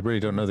nothing. No, I really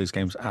don't know these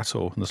games at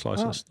all in the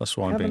slightest. That's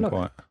why I'm being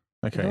quiet.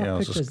 Okay,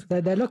 yeah.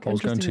 They look I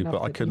was going to, enough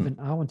but I couldn't. Even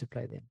I want to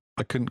play them.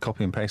 I couldn't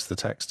copy and paste the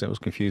text. It was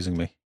confusing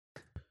me.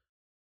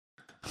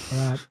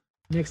 All right.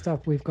 Next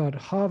up, we've got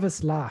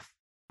Harvest Life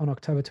on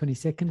October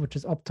 22nd, which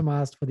is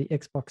optimized for the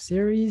Xbox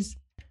Series.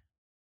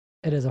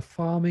 It is a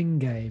farming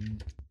game.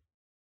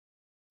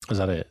 Is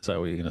that it? Is that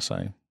what you're going to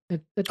say?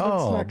 It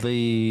like,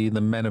 the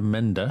Men of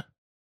Mender.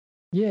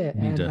 Yeah,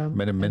 Men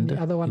of Mender. And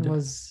the other one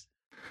was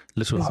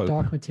Little Hope.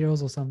 Dark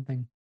Materials or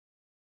something.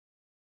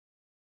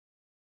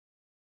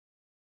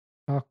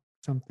 Dark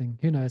something.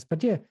 Who knows?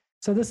 But yeah,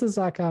 so this is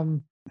like a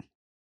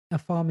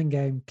farming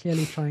game,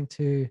 clearly trying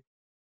to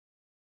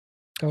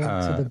go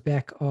up to the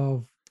back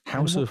of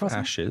House of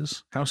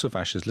Ashes,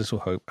 Little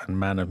Hope, and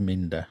Man of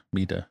Midan.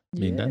 There you go.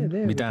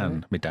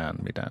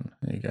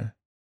 There you go.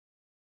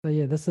 So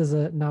yeah, this is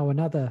now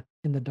another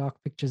in the Dark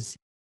Pictures.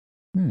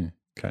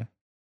 Okay.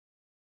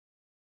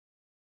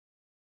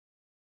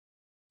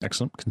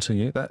 Excellent.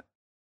 Continue that.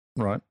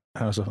 Right.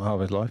 House of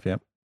Harvest Life. Yeah.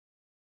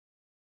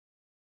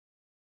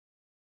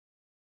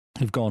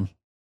 You've gone.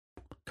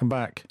 Come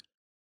back.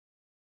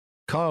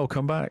 Kyle,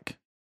 come back.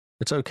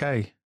 It's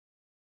okay.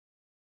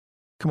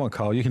 Come on,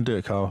 Kyle. You can do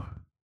it, Kyle.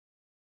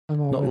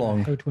 Not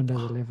long. I hate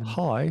Windows 11.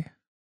 Hi.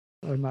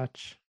 So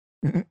much.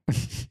 It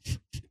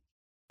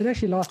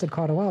actually lasted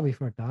quite a while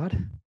before it died.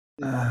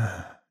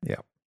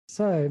 Yeah.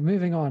 So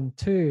moving on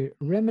to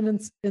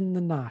Remnants in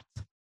the Night,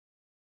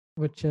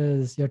 which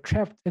is you're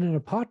trapped in an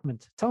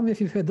apartment. Tell me if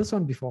you've heard this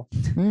one before.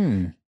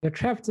 You're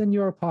trapped in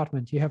your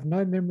apartment. You have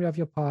no memory of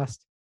your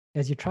past.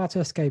 As you try to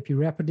escape, you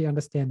rapidly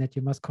understand that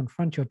you must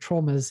confront your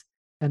traumas.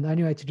 And the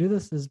only way to do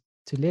this is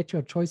to let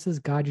your choices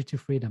guide you to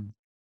freedom.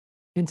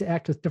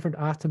 Interact with different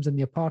items in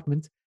the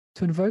apartment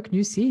to invoke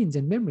new scenes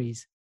and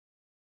memories.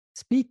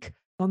 Speak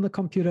on the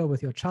computer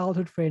with your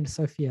childhood friend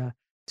Sophia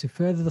to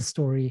further the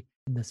story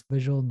in this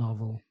visual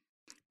novel.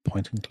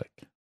 Point and click.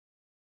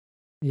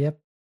 Yep,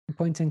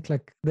 point and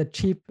click. The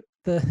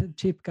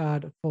cheap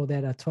guide for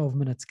that 12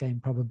 minutes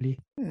game probably.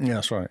 Yeah,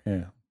 that's right.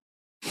 Yeah.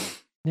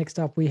 Next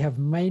up, we have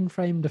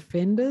Mainframe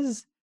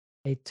Defenders,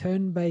 a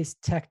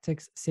turn-based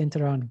tactics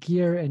centered around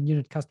gear and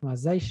unit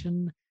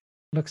customization.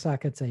 Looks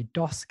like it's a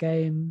DOS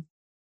game.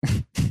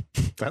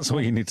 That's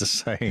all you need to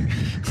say.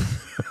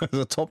 It's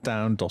a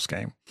top-down DOS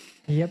game.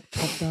 Yep,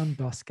 top-down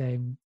DOS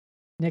game.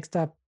 Next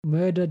up,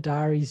 Murder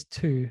Diaries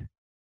 2,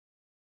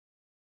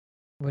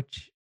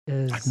 which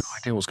is... I have no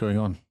idea what's going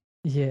on.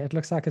 Yeah, it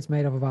looks like it's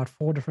made of about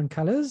 4 different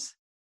colors.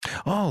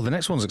 Oh, the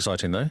next one's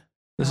exciting, though.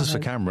 This is for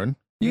Cameron.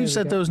 You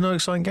said there was no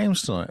exciting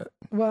games tonight.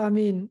 Well, I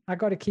mean, I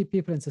got to keep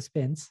people in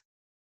suspense.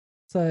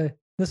 So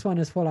this one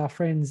is for our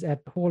friends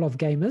at Hall of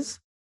Gamers,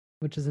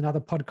 which is another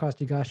podcast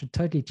you guys should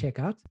totally check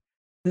out.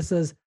 This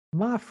is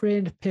My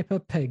Friend Peppa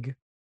Pig.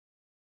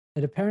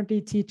 It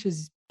apparently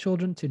teaches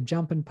children to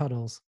jump in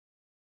puddles.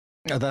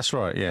 Oh, that's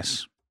right,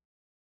 yes.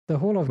 The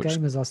Hall of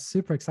Gamers are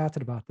super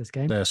excited about this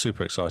game. They're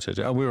super excited.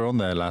 Oh, we were on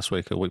there last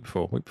week or week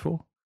before.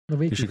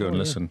 You should go and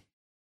listen.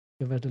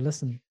 Give it a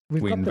listen.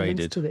 We've got the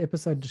links to the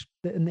episode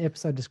in the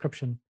episode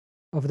description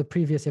of the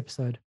previous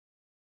episode.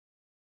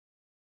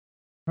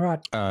 All right.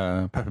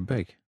 Peppa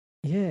Pig.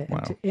 Yeah.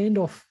 Wow. And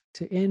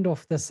to end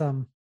off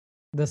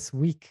this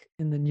week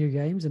in the new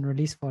games and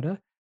release fodder,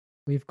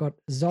 we've got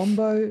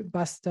Zombo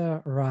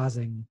Buster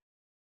Rising.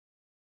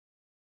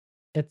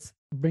 It's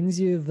brings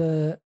you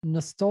the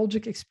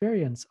nostalgic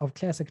experience of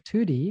classic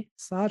 2D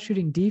side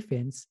shooting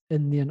defense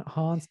in the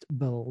enhanced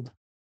build.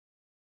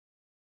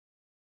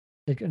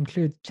 It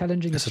includes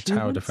challenging It's a tower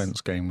achievements.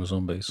 defense game with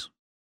zombies.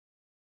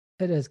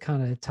 It is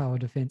kind of tower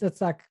defense.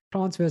 It's like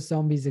Plants vs.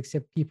 Zombies,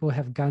 except people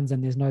have guns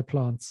and there's no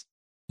plants.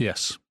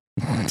 Yes,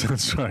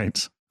 that's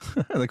right.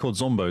 They're called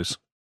zombos.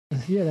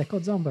 Yeah, they're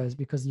called zombos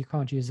because you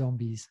can't use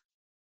zombies.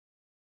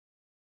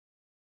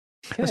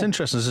 That's Okay.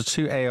 interesting. There's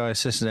 2 AI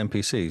assisted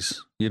NPCs.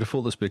 You'd have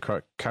thought this would be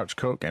a couch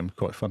co-op game.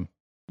 Quite fun.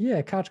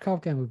 Yeah, couch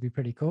co-op game would be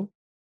pretty cool,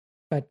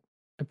 but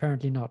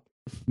apparently not.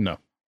 No.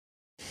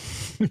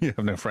 You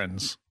have no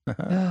friends.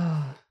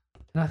 And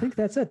I think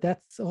that's it.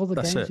 That's all the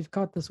That's games it. you've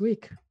got this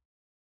week.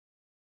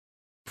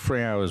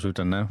 3 hours we've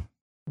done now.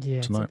 Yeah,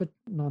 it's a Tonight. bit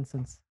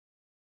nonsense.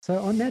 So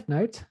on that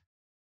note,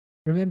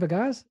 remember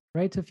guys,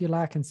 rate if you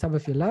like and sub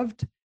if you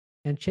loved,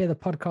 and share the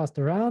podcast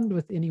around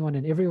with anyone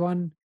and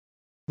everyone.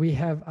 We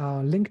have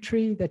our link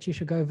tree that you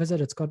should go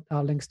visit. It's got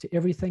our links to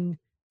everything.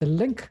 The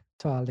link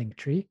to our link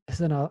tree is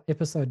in our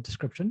episode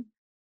description.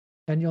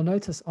 And you'll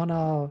notice on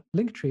our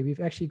link tree, we've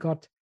actually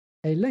got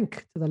a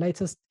link to the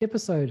latest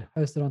episode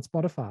hosted on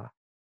Spotify.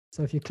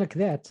 So if you click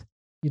that,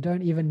 you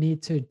don't even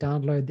need to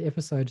download the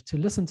episode to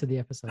listen to the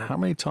episode. How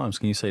many times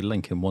can you say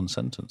link in one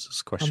sentence?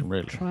 It's a question, I'm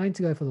really. trying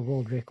to go for the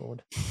world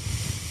record.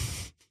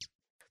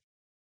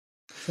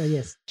 So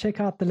yes, check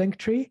out the link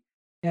tree.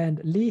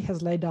 And Lee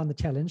has laid down the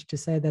challenge to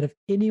say that if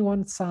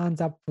anyone signs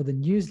up for the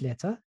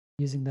newsletter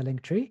using the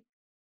link tree,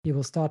 he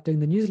will start doing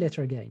the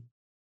newsletter again.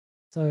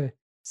 So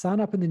sign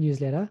up in the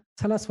newsletter,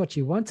 tell us what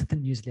you want in the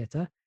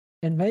newsletter,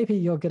 and maybe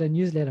you'll get a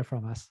newsletter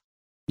from us.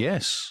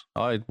 Yes,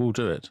 I will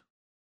do it.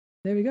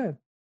 There we go.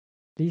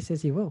 Lee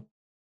says he will.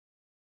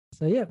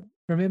 So yeah,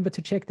 remember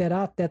to check that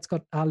out. That's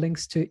got our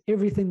links to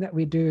everything that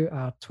we do,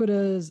 our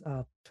Twitters,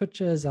 our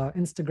Twitches, our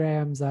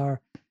Instagrams,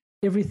 our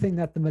everything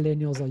that the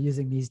millennials are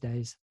using these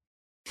days.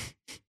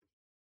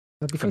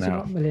 But because we're now.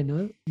 not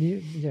millennials,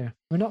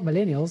 we're not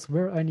millennials,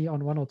 we're only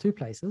on 1 or 2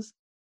 places.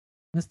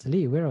 Mr.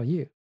 Lee, where are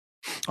you?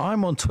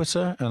 I'm on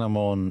Twitter and I'm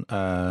on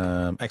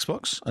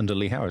Xbox under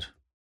Lee Howard.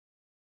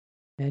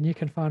 And you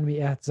can find me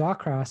at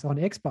Zarkras on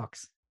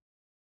Xbox.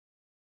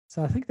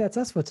 So I think that's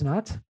us for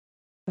tonight.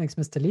 Thanks,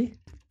 Mr. Lee.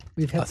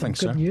 We've I had some think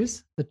good so.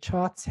 news. The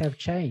charts have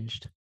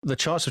changed. The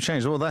charts have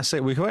changed. Well, that's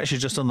it. We could actually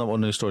just done that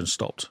one news story and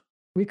stopped.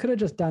 We could have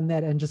just done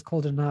that and just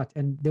called it a night,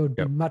 and there would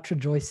be Yep. much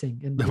rejoicing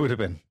in There would have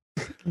been.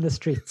 the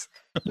streets.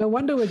 No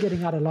wonder we're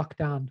getting out of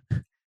lockdown.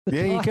 The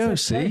There you charts go, have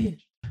see?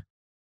 changed.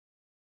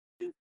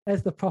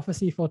 As the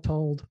prophecy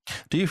foretold.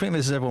 Do you think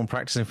this is everyone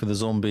practicing for the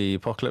zombie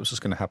apocalypse that's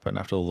going to happen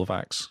after all the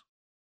vax?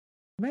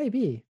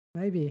 Maybe.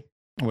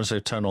 Once they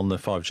turn on the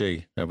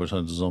 5G, everyone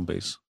turns to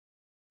zombies.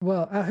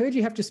 Well, I heard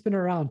you have to spin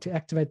around to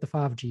activate the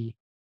 5G.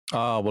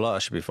 Ah, well,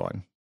 that should be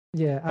fine.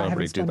 Yeah, I Nobody haven't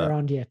did spun that.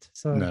 around yet.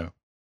 So No,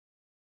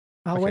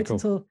 I'll Okay, wait cool.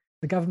 until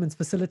the government's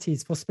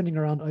facilities for spinning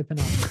around open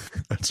up.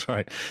 that's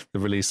right. They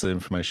release the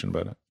information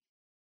about it.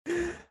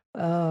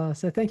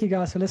 So thank you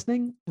guys for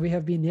listening. We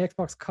have been the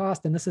Xbox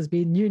Cast, and this has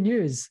been New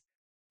News.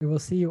 We will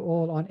see you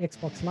all on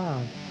Xbox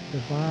Live.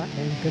 Goodbye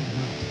and good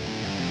night.